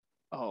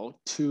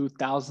 2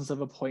 thousandths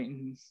of a point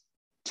in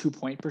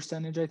 2-point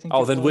percentage, I think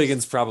Oh, it then was.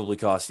 Wiggins probably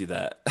cost you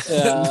that.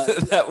 uh,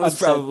 That was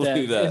Upset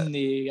probably them that. in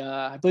the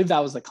I believe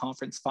that was the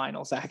conference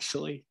finals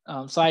actually.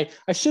 So I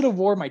should have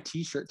wore my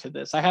t-shirt to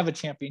this. I have a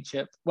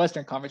championship,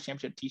 Western Conference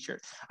Championship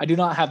t-shirt. I do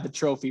not have the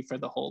trophy for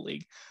the whole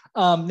league.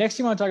 Next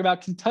team I want to talk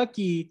about,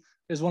 Kentucky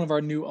is one of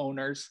our new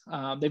owners.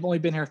 They've only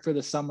been here for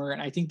the summer,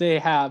 and I think they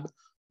have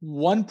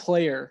one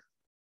player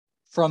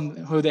from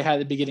who they had at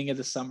the beginning of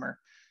the summer.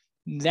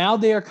 Now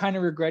they are kind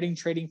of regretting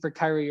trading for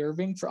Kyrie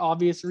Irving for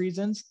obvious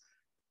reasons.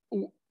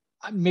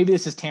 Maybe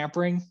this is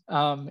tampering,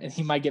 and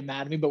he might get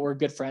mad at me, but we're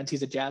good friends.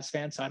 He's a Jazz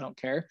fan, so I don't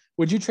care.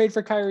 Would you trade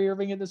for Kyrie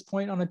Irving at this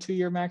point on a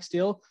 2-year max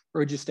deal,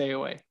 or would you stay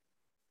away?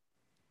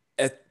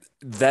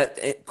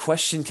 That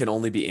question can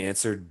only be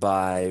answered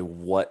by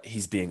what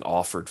he's being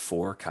offered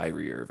for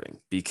Kyrie Irving,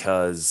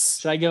 because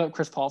Should I give up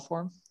Chris Paul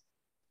for him?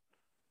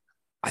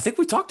 I think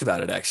we talked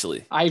about it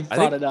actually. I've I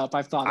brought think it up.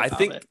 I've thought I about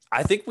think it.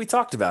 I think we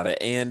talked about it,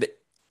 and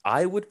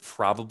I would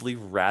probably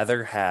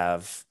rather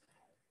have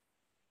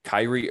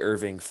Kyrie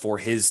Irving for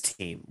his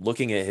team,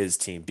 looking at his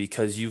team,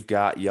 because you've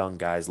got young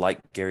guys like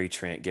Gary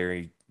Trent,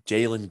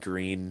 Jalen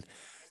Green,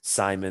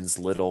 Simons,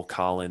 Little,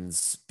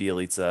 Collins,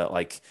 Bielitsa.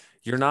 Like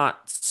you're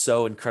not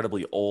so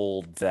incredibly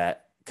old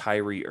that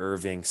Kyrie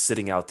Irving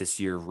sitting out this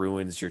year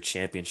ruins your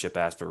championship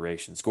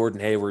aspirations. Gordon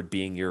Hayward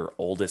being your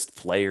oldest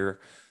player,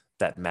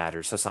 that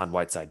matters. Hassan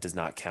Whiteside does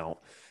not count.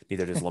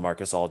 Neither does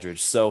LaMarcus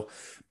Aldridge. So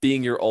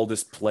being your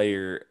oldest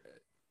player,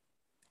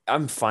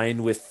 I'm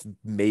fine with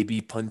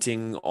maybe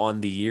punting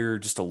on the year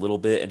just a little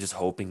bit and just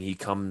hoping he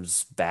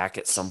comes back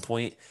at some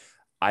point.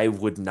 I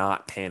would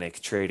not panic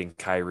trading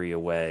Kyrie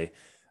away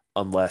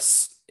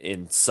unless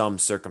in some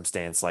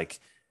circumstance like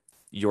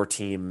your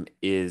team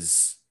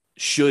is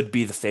should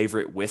be the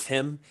favorite with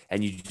him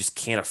and you just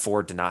can't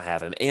afford to not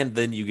have him. And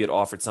then you get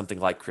offered something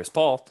like Chris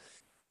Paul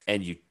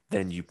and you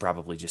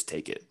probably just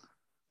take it.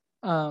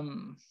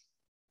 Um,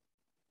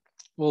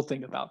 we'll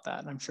think about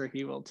that. I'm sure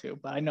he will too.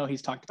 But I know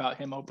he's talked about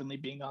him openly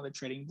being on the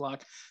trading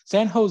block.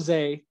 San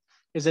Jose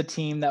is a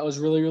team that was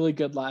really, really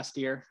good last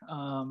year.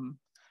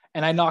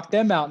 And I knocked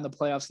them out in the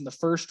playoffs in the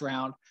first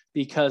round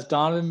because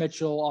Donovan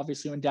Mitchell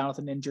obviously went down with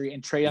an injury,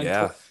 and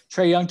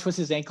Trae Young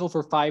twisted his ankle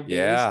for 5 days,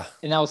 Yeah.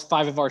 and that was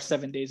 5 of our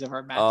 7 days of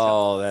our matchup.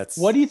 Oh, that's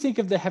What do you think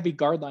of the heavy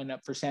guard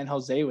lineup for San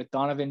Jose with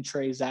Donovan,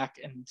 Trae, Zach,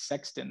 and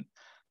Sexton?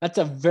 That's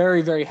a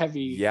very, very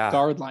heavy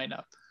guard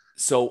lineup.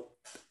 So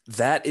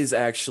that is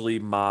actually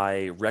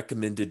my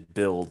recommended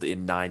build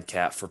in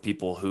 9-cat for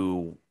people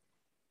who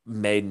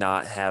may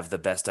not have the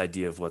best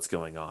idea of what's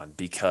going on,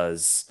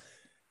 because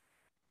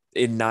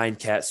in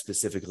 9-cat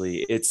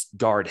specifically, it's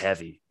guard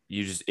heavy.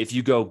 If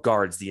you go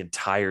guards the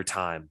entire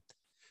time,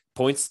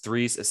 points,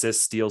 threes,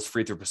 assists, steals,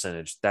 free throw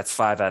percentage, that's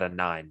 5 out of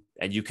 9.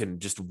 And you can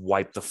just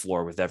wipe the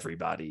floor with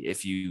everybody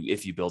if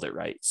you build it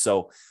right.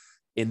 So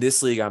in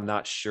this league, I'm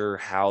not sure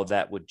how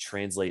that would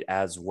translate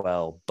as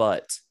well,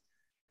 but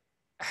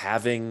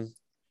having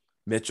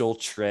Mitchell,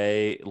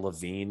 Trey,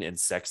 Levine, and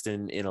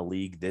Sexton in a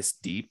league this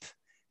deep,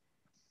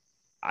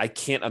 I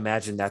can't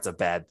imagine that's a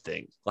bad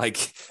thing.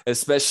 Like,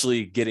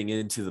 especially getting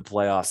into the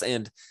playoffs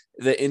and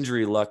the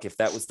injury luck. If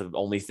that was the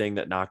only thing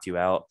that knocked you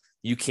out,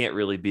 you can't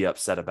really be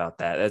upset about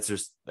that.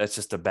 That's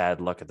just a bad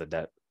luck of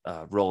the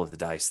roll of the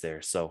dice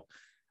there. So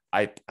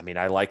I mean,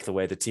 I like the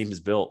way the team is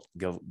built.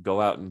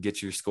 Go out and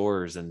get your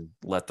scores and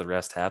let the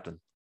rest happen.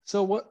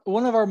 So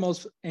one of our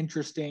most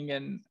interesting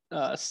and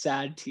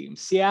sad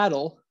teams,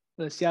 Seattle,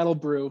 the Seattle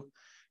Brew,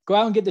 go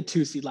out and get the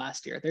 2 seed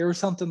last year. They were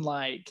something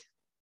like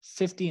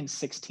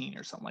 50-16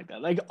 or something like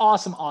that. Like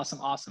awesome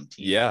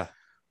team. Yeah.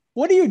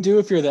 What do you do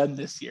if you're them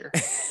this year?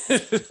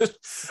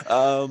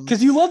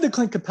 Because you love the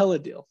Clint Capella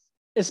deal,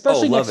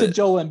 especially next to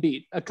Joel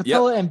Embiid. A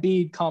Capella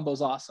Embiid combo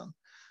is awesome.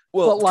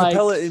 Well, but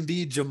Capella,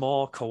 Embiid,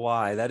 Jamal,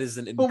 Kawhi. That is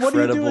an incredible group. But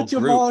what do you do with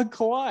Jamal and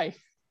Kawhi?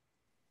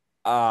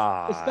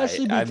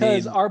 Especially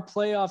because our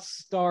playoffs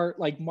start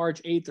like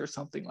March 8th or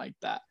something like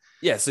that.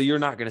 Yeah, so you're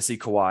not going to see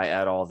Kawhi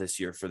at all this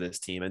year for this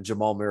team. And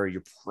Jamal Murray,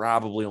 you're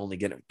probably only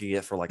going to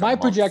get for like my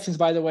projections,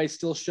 by the way,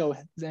 still show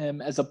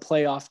them as a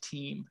playoff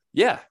team.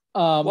 Yeah.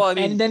 Well, I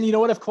mean, and then you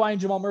know what? If Kawhi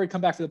and Jamal Murray come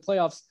back for the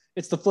playoffs,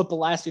 it's the flip of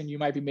last year, and you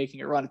might be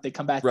making a run if they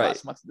come back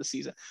last month of the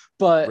season.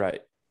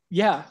 But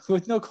yeah,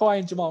 with no Kawhi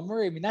and Jamal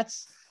Murray, I mean,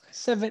 that's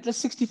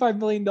 $65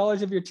 million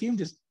of your team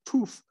just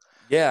poof.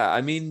 Yeah,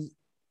 I mean,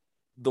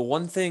 the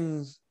one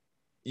thing,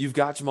 you've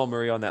got Jamal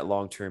Murray on that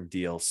long-term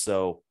deal,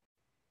 so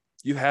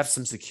you have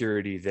some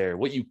security there.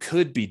 What you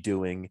could be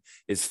doing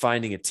is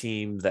finding a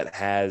team that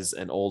has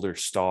an older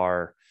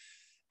star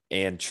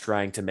and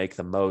trying to make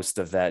the most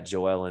of that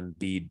Joel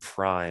Embiid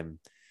prime,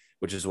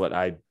 which is what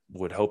I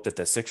would hope that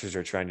the Sixers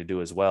are trying to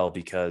do as well,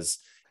 because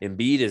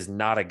Embiid is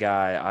not a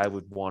guy I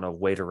would want to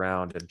wait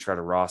around and try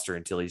to roster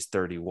until he's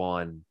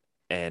 31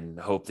 and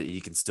hope that he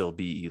can still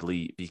be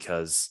elite,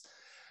 because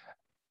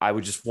I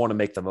would just want to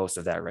make the most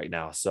of that right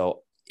now.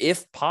 So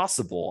if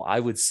possible, I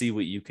would see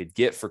what you could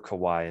get for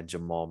Kawhi and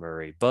Jamal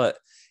Murray. But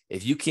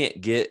if you can't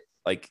get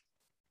like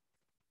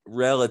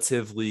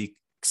relatively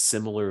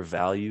similar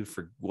value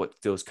for what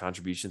those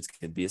contributions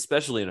can be,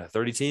 especially in a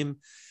 30 team,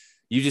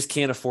 you just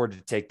can't afford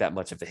to take that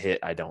much of a hit,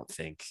 I don't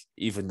think,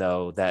 even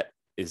though that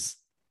is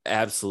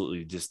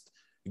absolutely just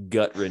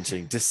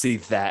gut-wrenching to see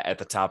that at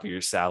the top of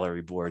your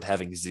salary board,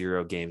 having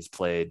 0 games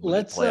played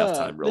when playoff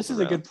time rolls This is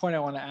around. a good point I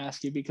want to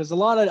ask you, because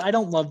I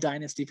don't love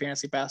dynasty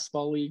fantasy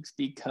basketball leagues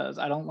because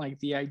I don't like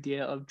the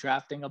idea of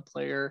drafting a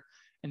player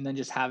and then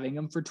just having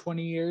him for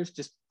 20 years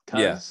just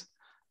because.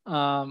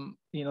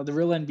 You know, the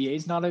real NBA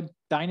is not a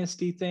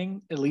dynasty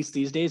thing, at least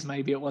these days.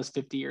 Maybe it was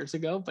 50 years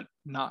ago, but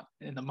not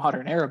in the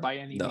modern era by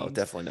any means. No,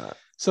 definitely not.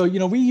 So, you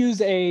know, we use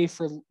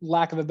for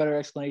lack of a better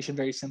explanation,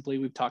 very simply,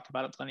 we've talked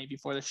about it plenty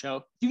before the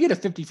show. You get a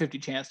 50-50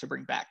 chance to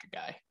bring back a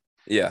guy.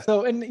 Yeah.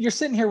 So, and you're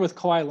sitting here with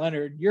Kawhi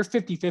Leonard, you're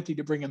 50-50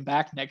 to bring him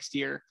back next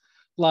year.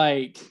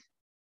 Like,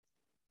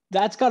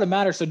 that's got to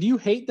matter. So do you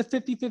hate the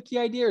 50-50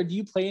 idea, or do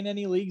you play in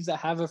any leagues that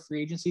have a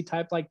free agency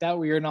type like that,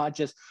 where you're not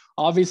just,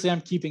 obviously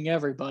I'm keeping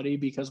everybody,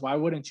 because why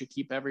wouldn't you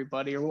keep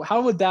everybody? Or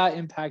how would that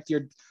impact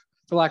your,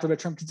 for lack of a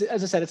better term? Because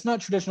as I said, it's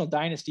not traditional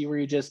dynasty where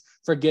you just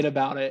forget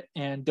about it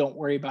and don't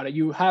worry about it.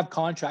 You have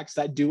contracts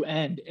that do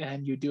end,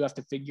 and you do have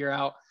to figure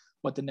out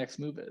what the next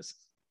move is.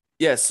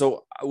 Yeah,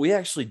 so we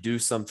actually do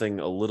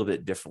something a little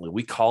bit differently.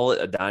 We call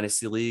it a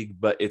dynasty league,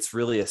 but it's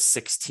really a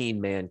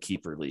 16-man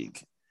keeper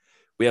league.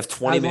 We have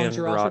 20-man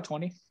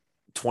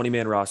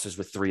rosters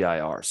with 3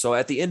 IR. So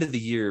at the end of the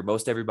year,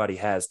 most everybody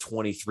has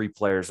 23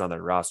 players on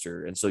their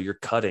roster. And so you're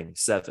cutting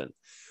 7,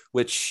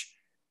 which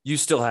you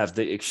still have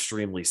the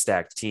extremely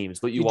stacked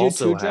teams, but you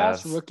also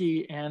have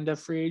rookie and a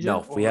free agent.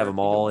 No, we have them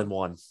all in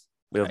one.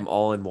 We have them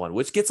all in one,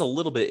 which gets a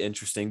little bit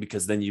interesting,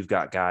 because then you've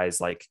got guys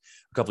like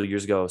a couple of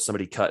years ago,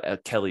 somebody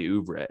cut Kelly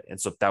Oubre.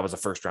 And so that was a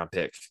 1st-round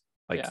pick.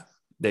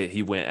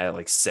 He went at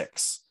like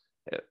 6.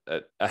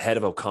 Ahead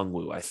of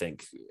Okongwu, I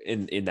think,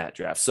 in that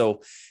draft.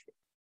 So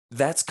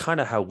that's kind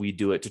of how we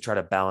do it, to try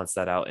to balance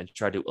that out and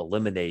try to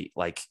eliminate,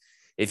 like,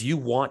 if you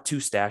want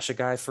to stash a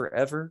guy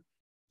forever,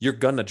 you're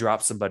going to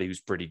drop somebody who's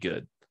pretty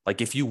good.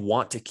 Like, if you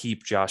want to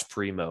keep Josh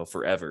Primo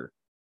forever,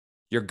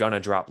 you're going to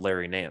drop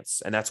Larry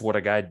Nance. And that's what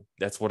a guy,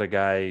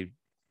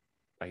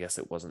 I guess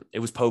it was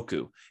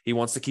Poku. He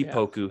wants to keep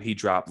Poku. He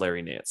dropped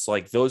Larry Nance. So,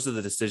 like, those are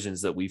the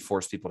decisions that we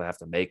force people to have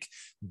to make.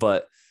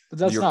 But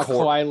that's not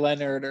Kawhi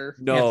Leonard or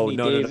Anthony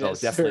Davis.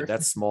 Definitely.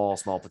 That's small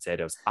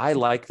potatoes. I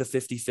like the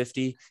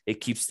 50-50. It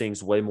keeps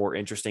things way more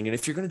interesting. And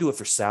if you're going to do it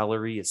for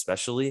salary,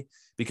 especially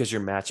because you're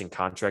matching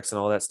contracts and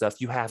all that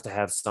stuff, you have to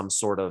have some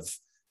sort of,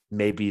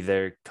 maybe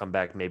they come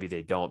back, maybe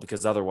they don't,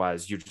 because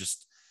otherwise you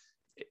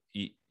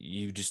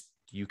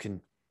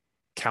can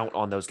count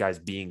on those guys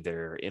being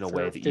there in a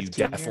way that you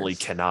definitely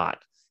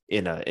cannot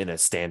in a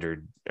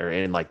standard or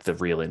in like the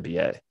real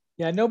NBA.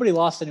 Yeah, nobody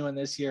lost anyone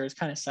this year. It's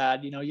kind of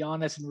sad. You know,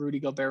 Giannis and Rudy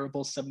Gobert were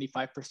both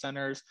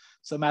 75%ers.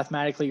 So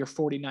mathematically, you're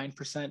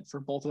 49% for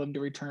both of them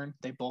to return.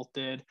 They both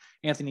did.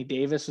 Anthony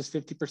Davis was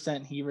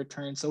 50%. He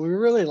returned. So we were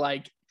really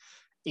like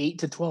 8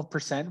 to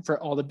 12%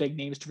 for all the big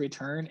names to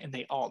return, and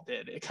they all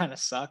did. It kind of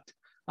sucked.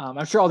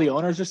 I'm sure all the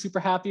owners are super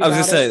happy I was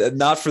about gonna it. say,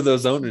 not for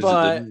those owners, it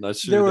But didn't. Not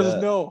sure there was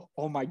that. no,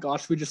 oh my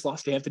gosh, we just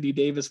lost Anthony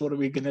Davis. What are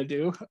we gonna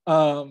do?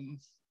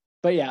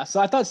 But yeah, so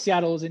I thought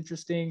Seattle was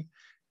interesting.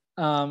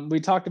 We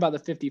talked about the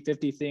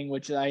 50-50 thing,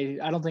 which I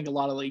don't think a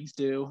lot of leagues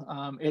do.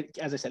 It,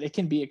 as I said, it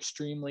can be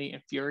extremely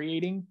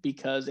infuriating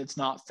because it's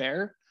not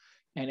fair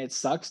and it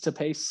sucks to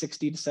pay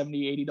 60 to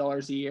 70,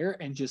 $80 a year.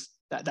 And just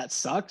that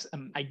sucks.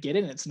 And I get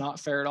it. And it's not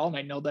fair at all. And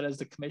I know that as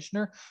the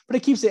commissioner, but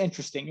it keeps it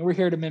interesting. And we're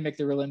here to mimic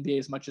the real NBA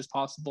as much as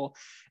possible.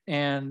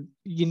 And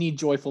you need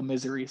joyful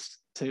miseries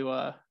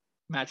to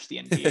match the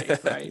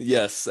NBA, right?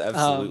 Yes,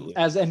 absolutely.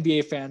 As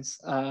NBA fans,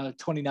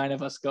 29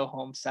 of us go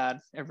home sad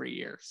every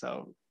year.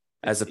 So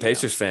as a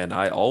Pacers fan,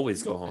 I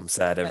always go home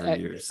sad every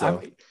year.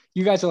 So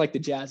you guys are like the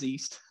Jazz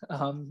East.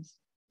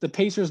 The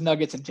Pacers,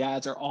 Nuggets, and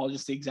Jazz are all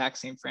just the exact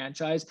same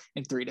franchise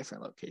in 3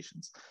 different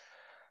locations.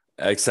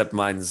 Except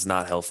mine's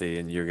not healthy,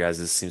 and your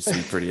guys' seems to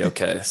be pretty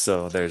okay.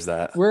 So there's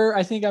that.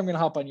 I think I'm going to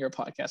hop on your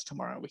podcast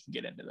tomorrow. We can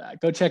get into that.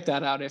 Go check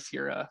that out if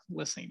you're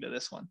listening to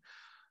this one.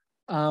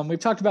 We've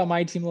talked about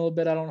my team a little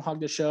bit. I don't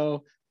hog the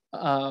show.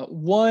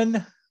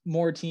 One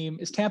more team.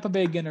 Is Tampa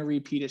Bay going to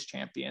repeat as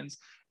champions?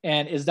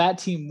 And is that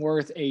team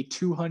worth a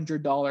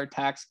 $200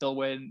 tax bill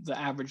when the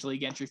average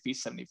league entry fee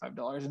is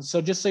 $75? And so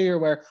just so you're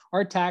aware,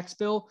 our tax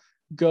bill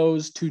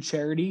goes to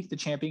charity. The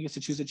champion gets to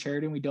choose a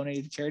charity and we donate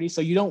it to charity.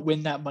 So you don't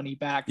win that money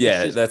back.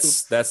 Yeah,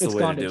 that's the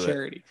way to do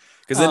it.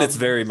 Because then it's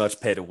very much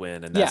pay to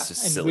win. And that's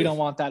just silly. We don't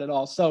want that at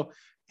all. So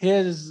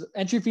his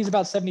entry fee is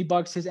about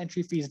 $70. His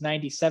entry fee is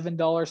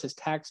 $97. His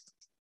tax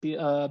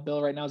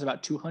bill right now is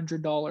about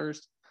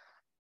 $200.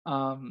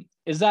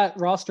 Is that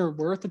roster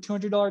worth a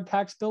 $200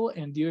 tax bill?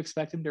 And do you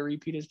expect him to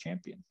repeat as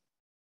champion?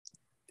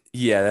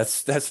 Yeah,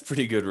 that's a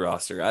pretty good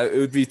roster. It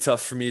would be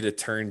tough for me to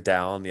turn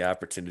down the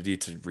opportunity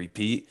to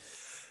repeat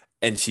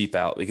and cheap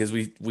out because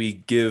we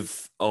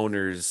give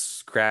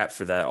owners crap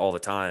for that all the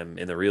time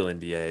in the real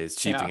NBA is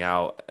cheaping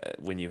out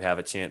when you have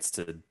a chance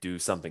to do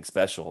something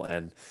special.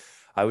 And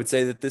I would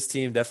say that this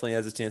team definitely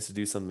has a chance to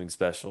do something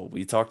special.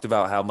 We talked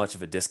about how much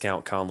of a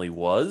discount Conley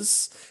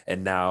was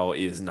and now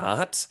is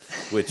not,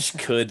 which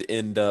could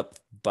end up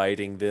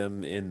biting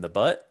them in the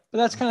butt. But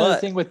that's kind of the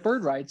thing with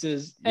bird rights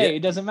is, hey, it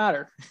doesn't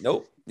matter.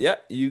 Nope. Yeah,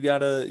 you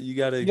gotta. You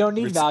don't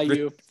need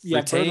value.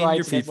 Retain bird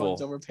rights your people.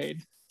 Everyone's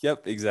overpaid.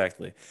 Yep,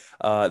 exactly.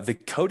 The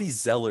Cody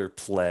Zeller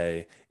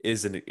play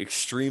is an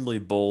extremely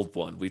bold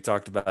one. We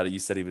talked about it. You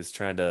said he was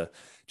trying to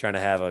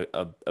have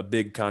a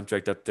big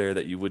contract up there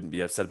that you wouldn't be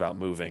upset about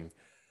moving.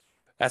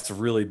 That's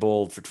really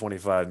bold for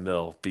 25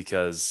 mil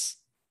because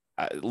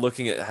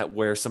looking at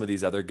where some of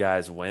these other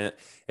guys went,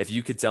 if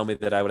you could tell me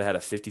that I would have had a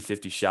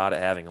 50-50 shot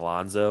at having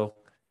Lonzo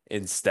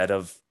instead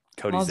of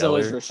Cody Zeller.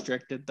 Lonzo is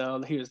restricted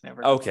though. He was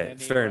never okay.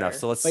 Fair enough.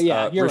 So let's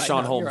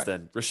Richaun Holmes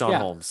then. Richaun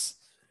Holmes.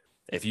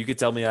 If you could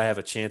tell me I have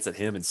a chance at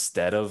him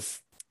instead of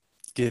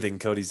getting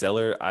Cody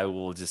Zeller,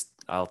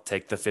 I'll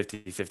take the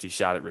 50-50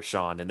 shot at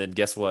Richaun. And then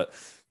guess what?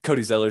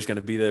 Cody Zeller is going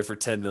to be there for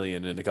 10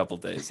 million in a couple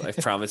of days. I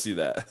promise you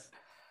that.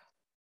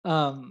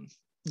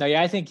 No,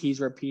 yeah, I think he's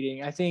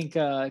repeating. I think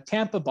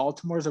Tampa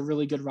Baltimore is a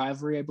really good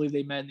rivalry. I believe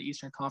they met in the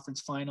Eastern Conference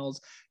Finals.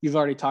 You've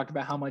already talked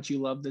about how much you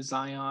love the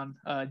Zion,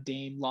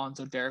 Dame,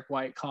 Lonzo, Derek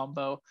White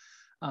combo.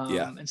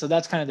 And so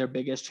that's kind of their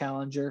biggest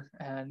challenger.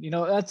 And,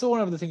 that's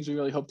one of the things we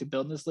really hope to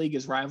build in this league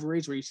is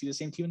rivalries where you see the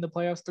same team in the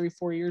playoffs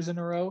 3-4 years in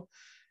a row.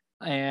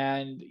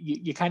 And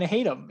you kind of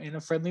hate them in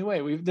a friendly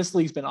way. This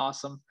league's been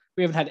awesome.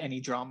 We haven't had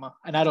any drama.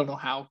 And I don't know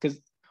how, because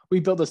we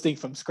built this thing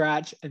from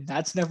scratch and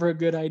that's never a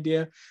good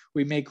idea.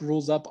 We make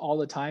rules up all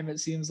the time, it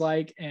seems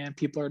like, and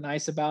people are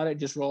nice about it.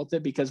 Just roll with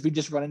it because we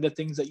just run into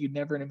things that you'd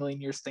never in a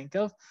million years think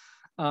of.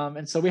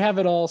 And so we have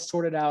it all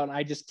sorted out. And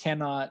I just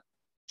cannot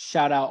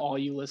shout out all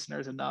you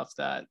listeners enough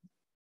that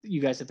you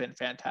guys have been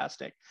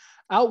fantastic.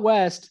 Out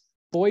West,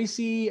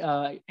 Boise,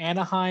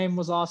 Anaheim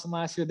was awesome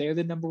last year. They're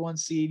the number 1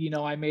 seed.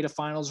 I made a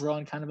finals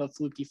run, kind of a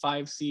fluky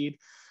 5 seed.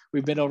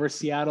 We've been over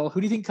Seattle.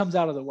 Who do you think comes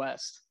out of the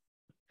West?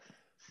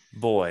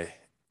 Boy,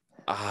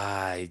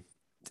 I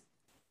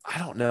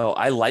don't know.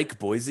 I like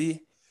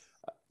Boise.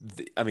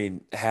 I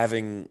mean,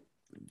 having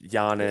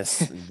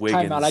Giannis,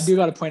 Wiggins. Time out. I do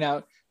got to point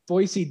out,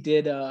 Boise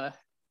did.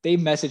 They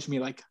messaged me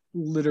like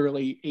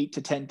literally 8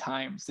 to 10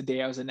 times the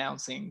day I was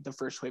announcing the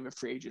first wave of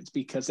free agents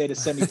because they had a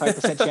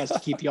 75% chance to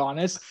keep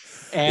Giannis,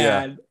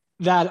 and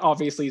that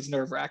obviously is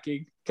nerve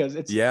wracking because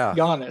it's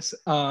Giannis.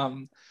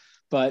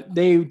 But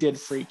they did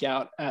freak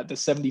out at the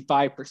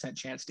 75%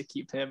 chance to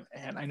keep him.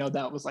 And I know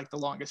that was like the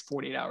longest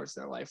 48 hours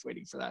of their life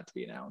waiting for that to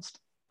be announced.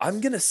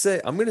 I'm gonna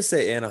say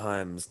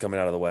Anaheim's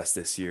coming out of the West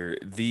this year.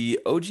 The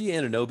OG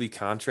Anunoby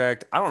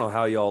contract, I don't know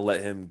how y'all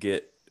let him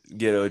get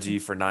OG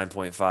for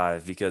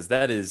 9.5 because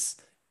that is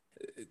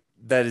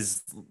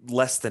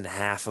less than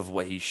half of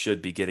what he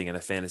should be getting in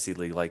a fantasy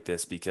league like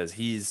this because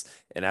he's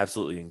an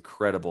absolutely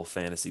incredible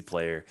fantasy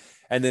player.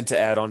 And then to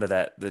add on to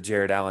that, the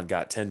Jared Allen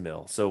got 10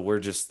 mil. So we're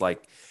just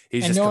like,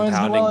 he's just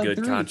compounding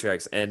good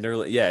contracts. And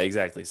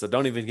exactly. So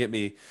don't even get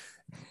me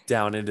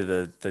down into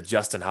the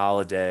Justin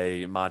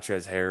Holiday,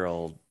 Montrezl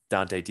Harrell,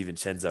 Dante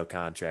DiVincenzo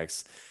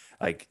contracts.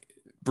 Like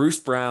Bruce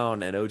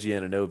Brown and OG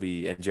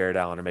Anunoby and Jared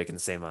Allen are making the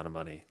same amount of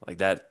money. Like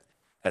that,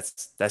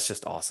 that's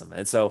just awesome.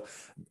 And so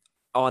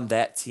on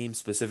that team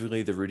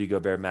specifically, the Rudy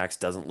Gobert max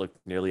doesn't look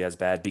nearly as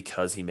bad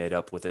because he made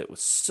up with it with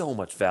so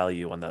much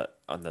value on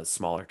the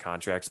smaller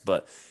contracts.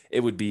 But it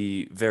would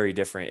be very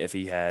different if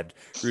he had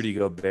Rudy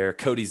Gobert,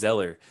 Cody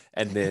Zeller,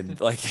 and then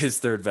like his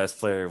third best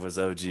player was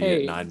OG at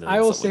Hey, 9 million,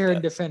 I will something sit like here and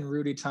that. defend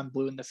Rudy till I'm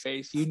blue in the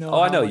face. You know Oh,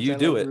 I how know much you I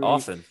do love it Rudy.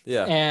 often.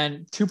 Yeah.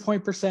 And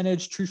 2-point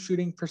percentage, true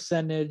shooting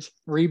percentage,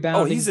 Oh,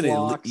 rebounding, he's an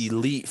blocks.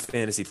 elite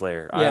fantasy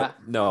player. I Yeah.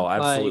 no,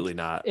 absolutely Like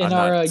not. in I'm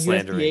our not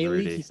slandering USBA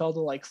league, he Rudy. fell to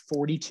like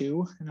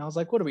 42. And I was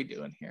like, what are we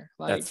doing here?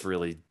 Like,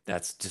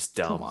 That's just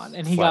come dumb. on.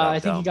 And Flat I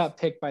out think he dumb. got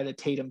picked by the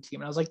Tatum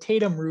team. And I was like,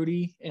 Tatum,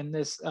 Rudy in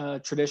this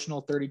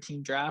traditional 30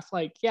 team draft.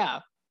 Like,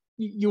 yeah,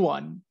 you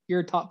won.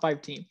 You're a top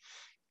 5 team.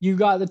 You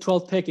got the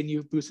 12th pick and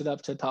you boosted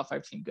up to a top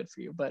 5 team. Good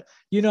for you. But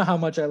you know how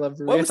much I love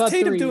Rudy. What I was thought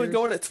Tatum 3 doing years.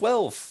 going at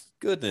 12?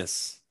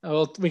 Goodness. Oh,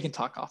 well, we can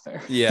talk off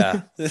there.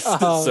 Yeah.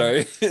 um,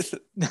 Sorry.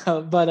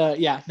 no, but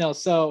yeah, no.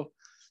 So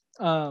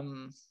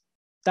um,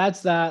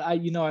 that's that. I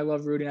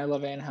love Rudy and I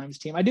love Anaheim's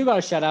team. I do got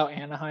to shout out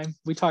Anaheim.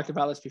 We talked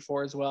about this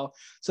before as well.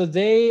 So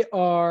they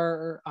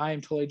are, I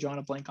am totally drawing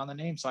a blank on the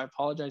name. So I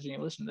apologize when you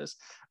listen to this.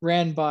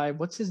 Ran by,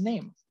 what's his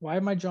name? Why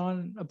am I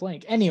drawing a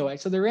blank? Anyway,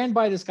 so they ran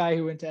by this guy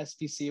who went to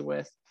SBC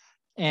with,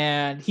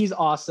 and he's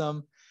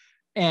awesome.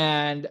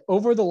 And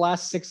over the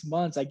last 6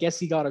 months, I guess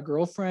he got a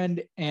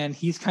girlfriend and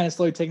he's kind of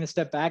slowly taking a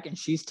step back and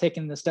she's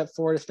taking a step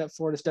forward, a step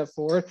forward, a step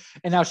forward.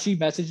 And now she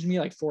messages me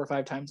like 4 or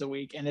 5 times a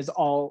week and is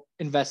all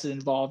invested,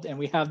 involved. And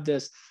we have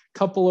this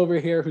couple over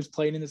here who's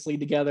playing in this league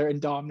together and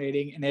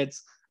dominating. And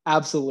it's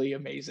absolutely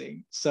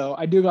amazing. So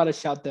I do got to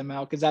shout them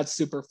out because that's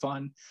super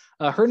fun.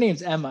 Her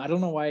name's Emma. I don't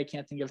know why I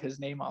can't think of his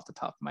name off the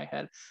top of my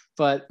head,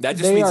 but That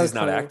just they means are he's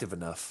not active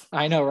enough.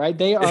 I know, right?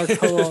 They are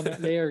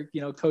they are,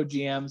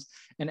 co-GMs,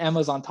 and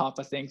Emma's on top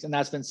of things. And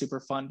that's been super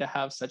fun to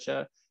have such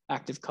a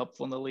active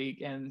couple in the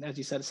league. And as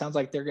you said, it sounds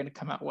like they're going to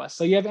come out west.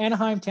 So you have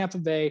Anaheim, Tampa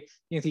Bay.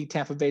 You think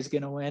Tampa Bay is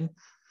going to win?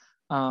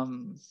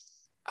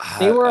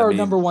 They were I our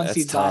number mean, one that's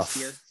seed last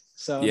year. tough.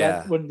 So that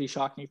Yeah. wouldn't be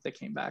shocking if they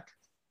came back.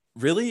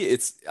 Really,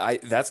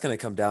 that's going to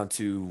come down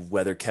to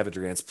whether Kevin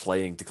Durant's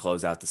playing to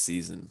close out the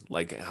season.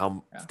 Like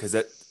how Yeah. because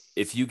that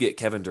if you get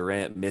Kevin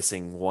Durant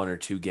missing 1 or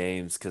 2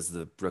 games because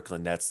the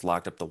Brooklyn Nets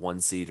locked up the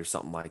 1 seed or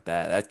something like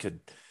that,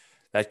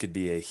 that could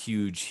be a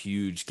huge,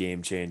 huge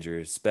game changer,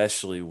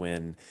 especially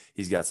when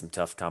he's got some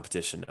tough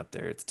competition up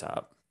there at the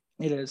top.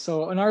 It is.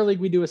 So in our league,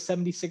 we do a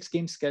 76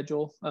 game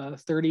schedule,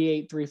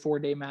 38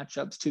 3-4 day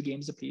matchups, 2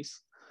 games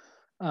apiece.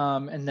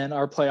 And then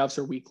our playoffs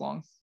are week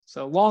long.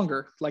 So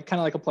longer, like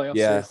kind of like a playoff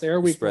Yeah, series. They are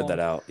we week spread that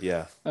long out.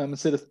 Yeah.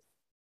 instead of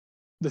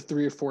the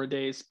 3 or 4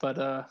 days.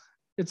 But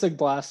it's a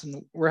blast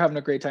and we're having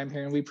a great time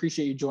here. And we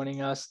appreciate you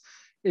joining us.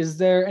 Is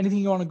there anything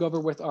you want to go over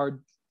with our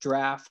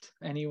draft?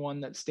 Anyone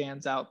that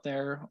stands out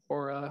there,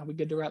 or are we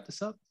good to wrap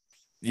this up?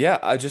 Yeah,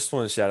 I just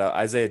want to shout out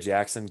Isaiah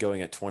Jackson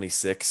going at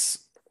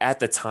 26 at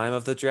the time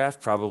of the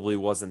draft probably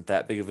wasn't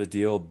that big of a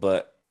deal,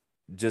 but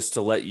just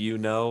to let you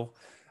know,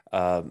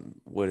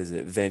 what is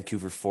it?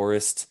 Vancouver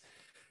Forest.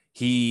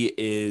 He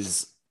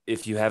is,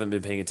 if you haven't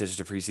been paying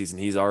attention to preseason,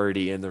 he's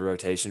already in the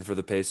rotation for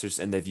the Pacers,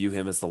 and they view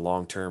him as the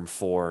long-term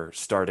four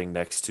starting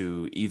next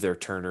to either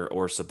Turner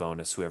or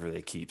Sabonis, whoever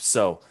they keep.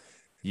 So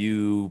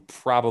you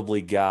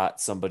probably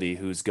got somebody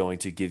who's going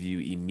to give you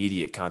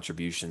immediate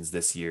contributions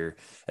this year,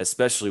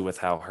 especially with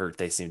how hurt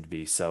they seem to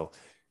be. So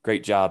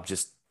great job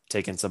just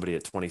taking somebody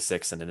at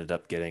 26 and ended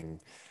up getting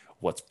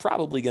what's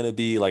probably going to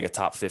be like a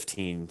top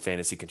 15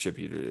 fantasy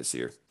contributor this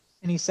year.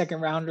 Any second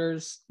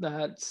rounders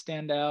that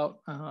stand out?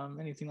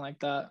 Anything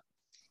like that?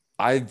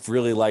 I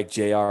really like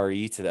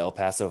JRE to the El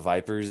Paso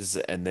Vipers,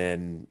 and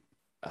then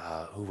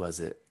who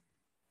was it?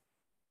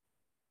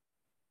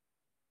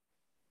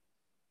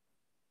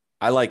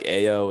 I like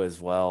AO as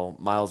well.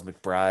 Miles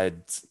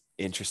McBride's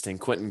interesting.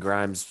 Quentin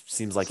Grimes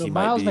seems like So he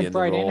might Miles be in the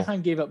McBride, role.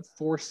 Anaheim gave up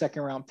 4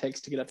 second round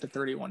picks to get up to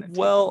 31 and take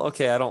Well, him.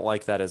 okay, I don't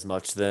like that as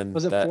much then.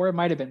 Was it That 4? It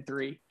might have been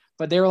 3.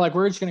 But they were like,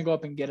 we're just going to go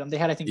up and get him. They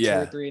had, I think, 2 or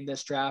yeah. 3 in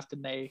this draft,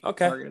 and they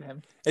Okay. targeted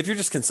him. If you're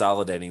just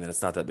consolidating, then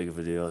it's not that big of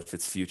a deal. If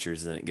it's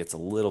futures, then it gets a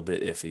little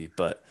bit iffy.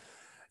 But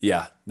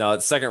yeah, no,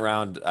 the second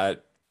round, I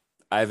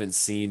haven't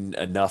seen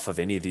enough of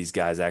any of these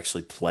guys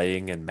actually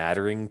playing and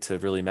mattering to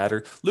really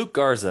matter. Luke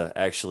Garza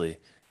actually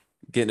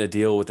getting a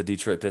deal with the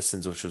Detroit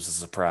Pistons, which was a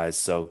surprise.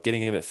 So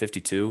getting him at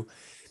 52,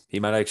 he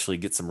might actually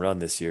get some run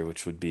this year,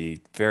 which would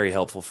be very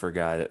helpful for a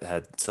guy that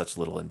had such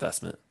little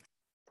investment.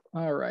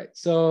 All right.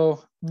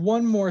 So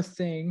one more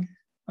thing.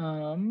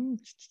 That's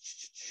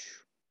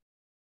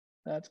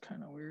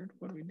kind of weird.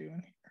 What are we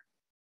doing here?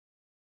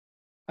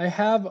 I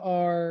have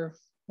our,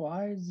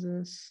 why is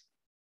this?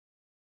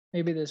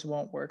 Maybe this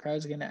won't work. I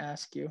was going to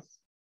ask you.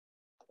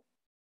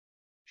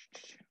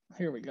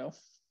 Here we go.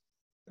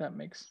 That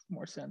makes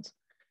more sense.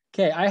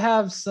 Okay, I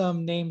have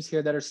some names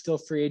here that are still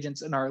free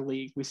agents in our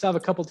league. We still have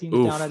a couple teams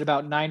down at Oof.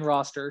 about 9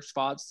 roster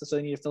spots, so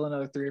they need to fill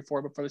another 3 or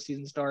 4 before the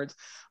season starts.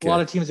 A lot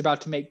Okay. of teams are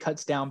about to make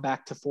cuts down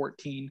back to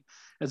 14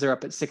 as they're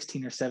up at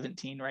 16 or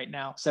 17 right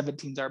now.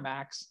 17's our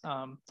max,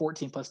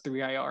 14 plus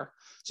 3 IR.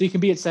 So you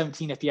can be at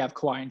 17 if you have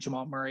Kawhi and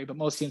Jamal Murray, but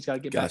most teams got to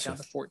get back Gotcha. down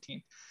to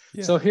 14.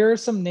 Yeah. So here are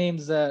some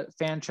names that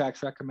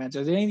Fantrax recommends.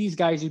 Are there any of these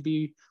guys you'd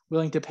be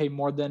willing to pay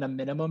more than a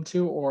minimum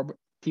to, or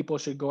people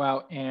should go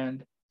out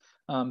and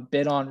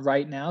bid on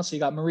right now? So you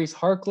got Maurice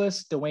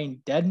Harkless,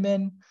 Dwayne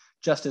Dedman,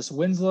 Justice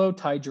Winslow,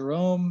 Ty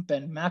Jerome,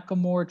 Ben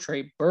McLemore,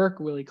 Trey Burke,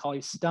 Willie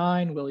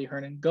Cauley-Stein, Willie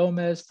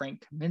Hernan-Gomez,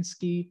 Frank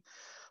Kaminsky,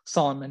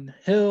 Solomon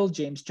Hill,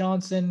 James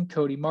Johnson,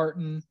 Cody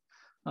Martin.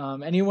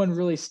 Anyone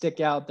really stick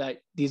out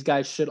that these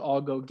guys should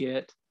all go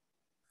get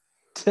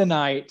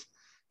tonight,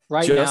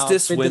 right now,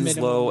 Justice bid the minimum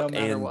Winslow no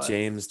matter and what?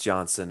 James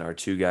Johnson are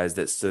two guys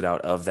that stood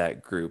out of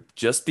that group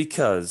just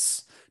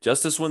because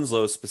Justice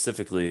Winslow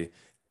specifically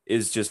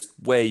is just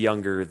way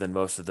younger than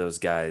most of those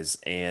guys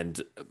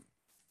and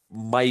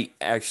might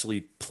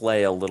actually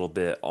play a little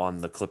bit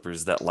on the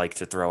Clippers that like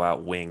to throw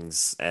out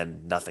wings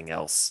and nothing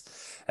else,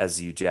 as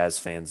you Jazz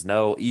fans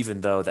know, even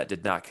though that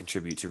did not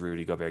contribute to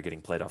Rudy Gobert getting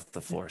played off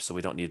the floor. So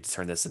we don't need to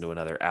turn this into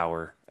another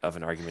hour of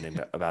an argument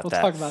about We'll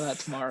that. talk about that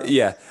tomorrow.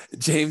 Yeah.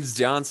 James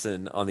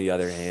Johnson, on the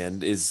other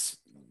hand, is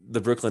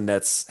the Brooklyn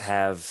Nets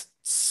have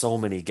so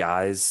many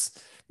guys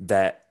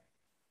that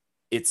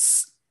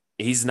it's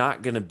he's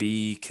not going to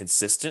be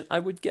consistent, I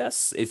would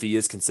guess. If he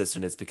is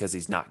consistent, it's because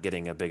he's not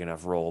getting a big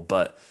enough role,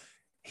 but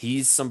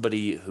he's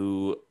somebody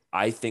who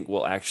I think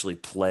will actually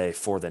play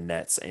for the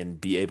Nets and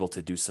be able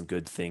to do some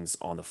good things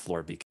on the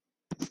floor. Because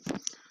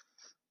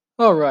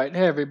All right.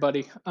 Hey,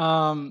 everybody.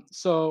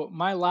 So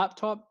my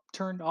laptop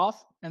turned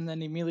off and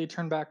then immediately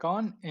turned back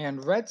on,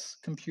 and Rhett's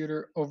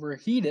computer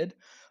overheated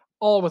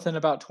all within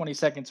about 20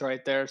 seconds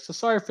right there. So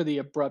sorry for the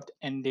abrupt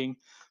ending,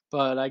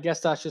 but I guess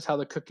that's just how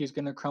the cookie's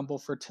going to crumble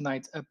for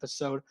tonight's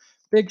episode.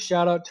 Big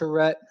shout out to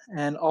Rhett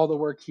and all the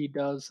work he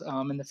does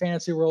in the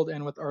fantasy world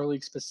and with our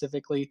league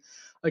specifically.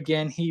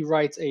 Again, he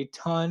writes a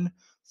ton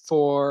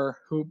for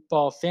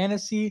Hoopball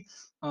Fantasy,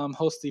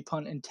 hosts the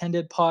Pun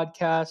Intended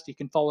podcast. You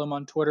can follow him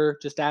on Twitter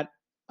just at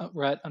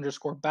Rhett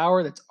underscore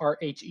Bauer. That's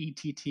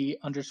RHETT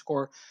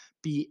underscore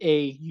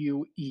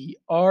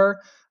BAUER.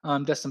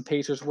 Does some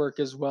Pacers work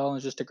as well, and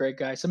is just a great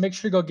guy. So make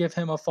sure to go give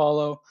him a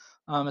follow,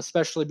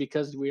 especially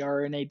because we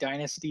are in a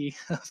dynasty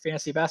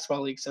fantasy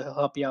basketball league, so he'll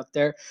help you out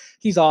there.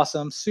 He's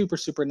awesome, super,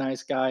 super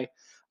nice guy,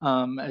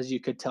 as you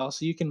could tell.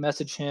 So you can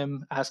message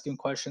him, ask him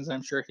questions.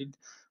 I'm sure he'd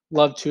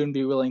love to and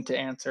be willing to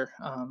answer.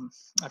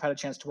 I've had a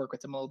chance to work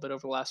with him a little bit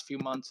over the last few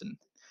months, and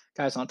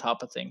guys on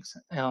top of things.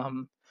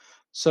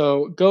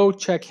 So go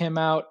check him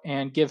out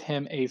and give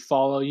him a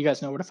follow. You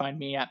guys know where to find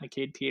me at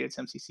McCadeP8. It's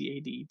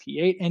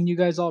MCCADEP8. And you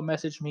guys all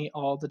message me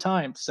all the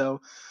time.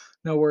 So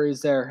no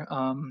worries there.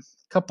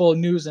 Couple of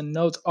news and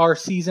notes. Our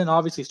season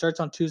obviously starts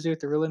on Tuesday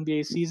with the real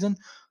NBA season.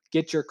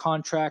 Get your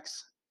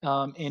contracts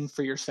in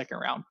for your second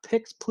round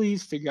picks,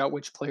 please. Figure out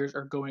which players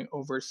are going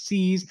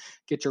overseas.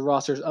 Get your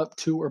rosters up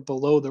to or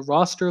below the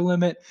roster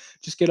limit.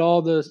 Just get all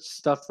the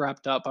stuff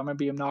wrapped up. I'm going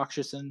to be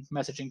obnoxious and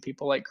messaging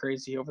people like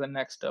crazy over the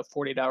next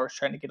 48 hours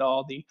trying to get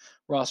all the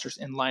rosters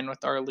in line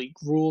with our league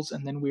rules.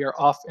 And then we are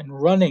off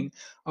and running.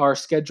 Our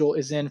schedule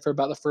is in for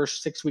about the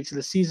first 6 weeks of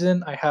the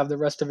season. I have the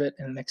rest of it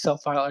in an Excel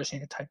file. I just need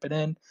to type it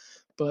in.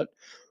 But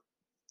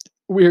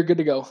we're good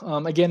to go.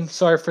 Again,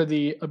 sorry for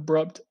the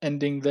abrupt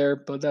ending there,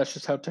 but that's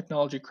just how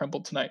technology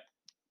crumbled tonight.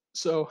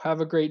 So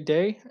have a great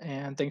day,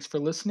 and thanks for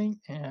listening,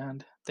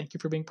 and thank you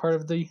for being part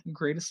of the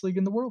greatest league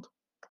in the world.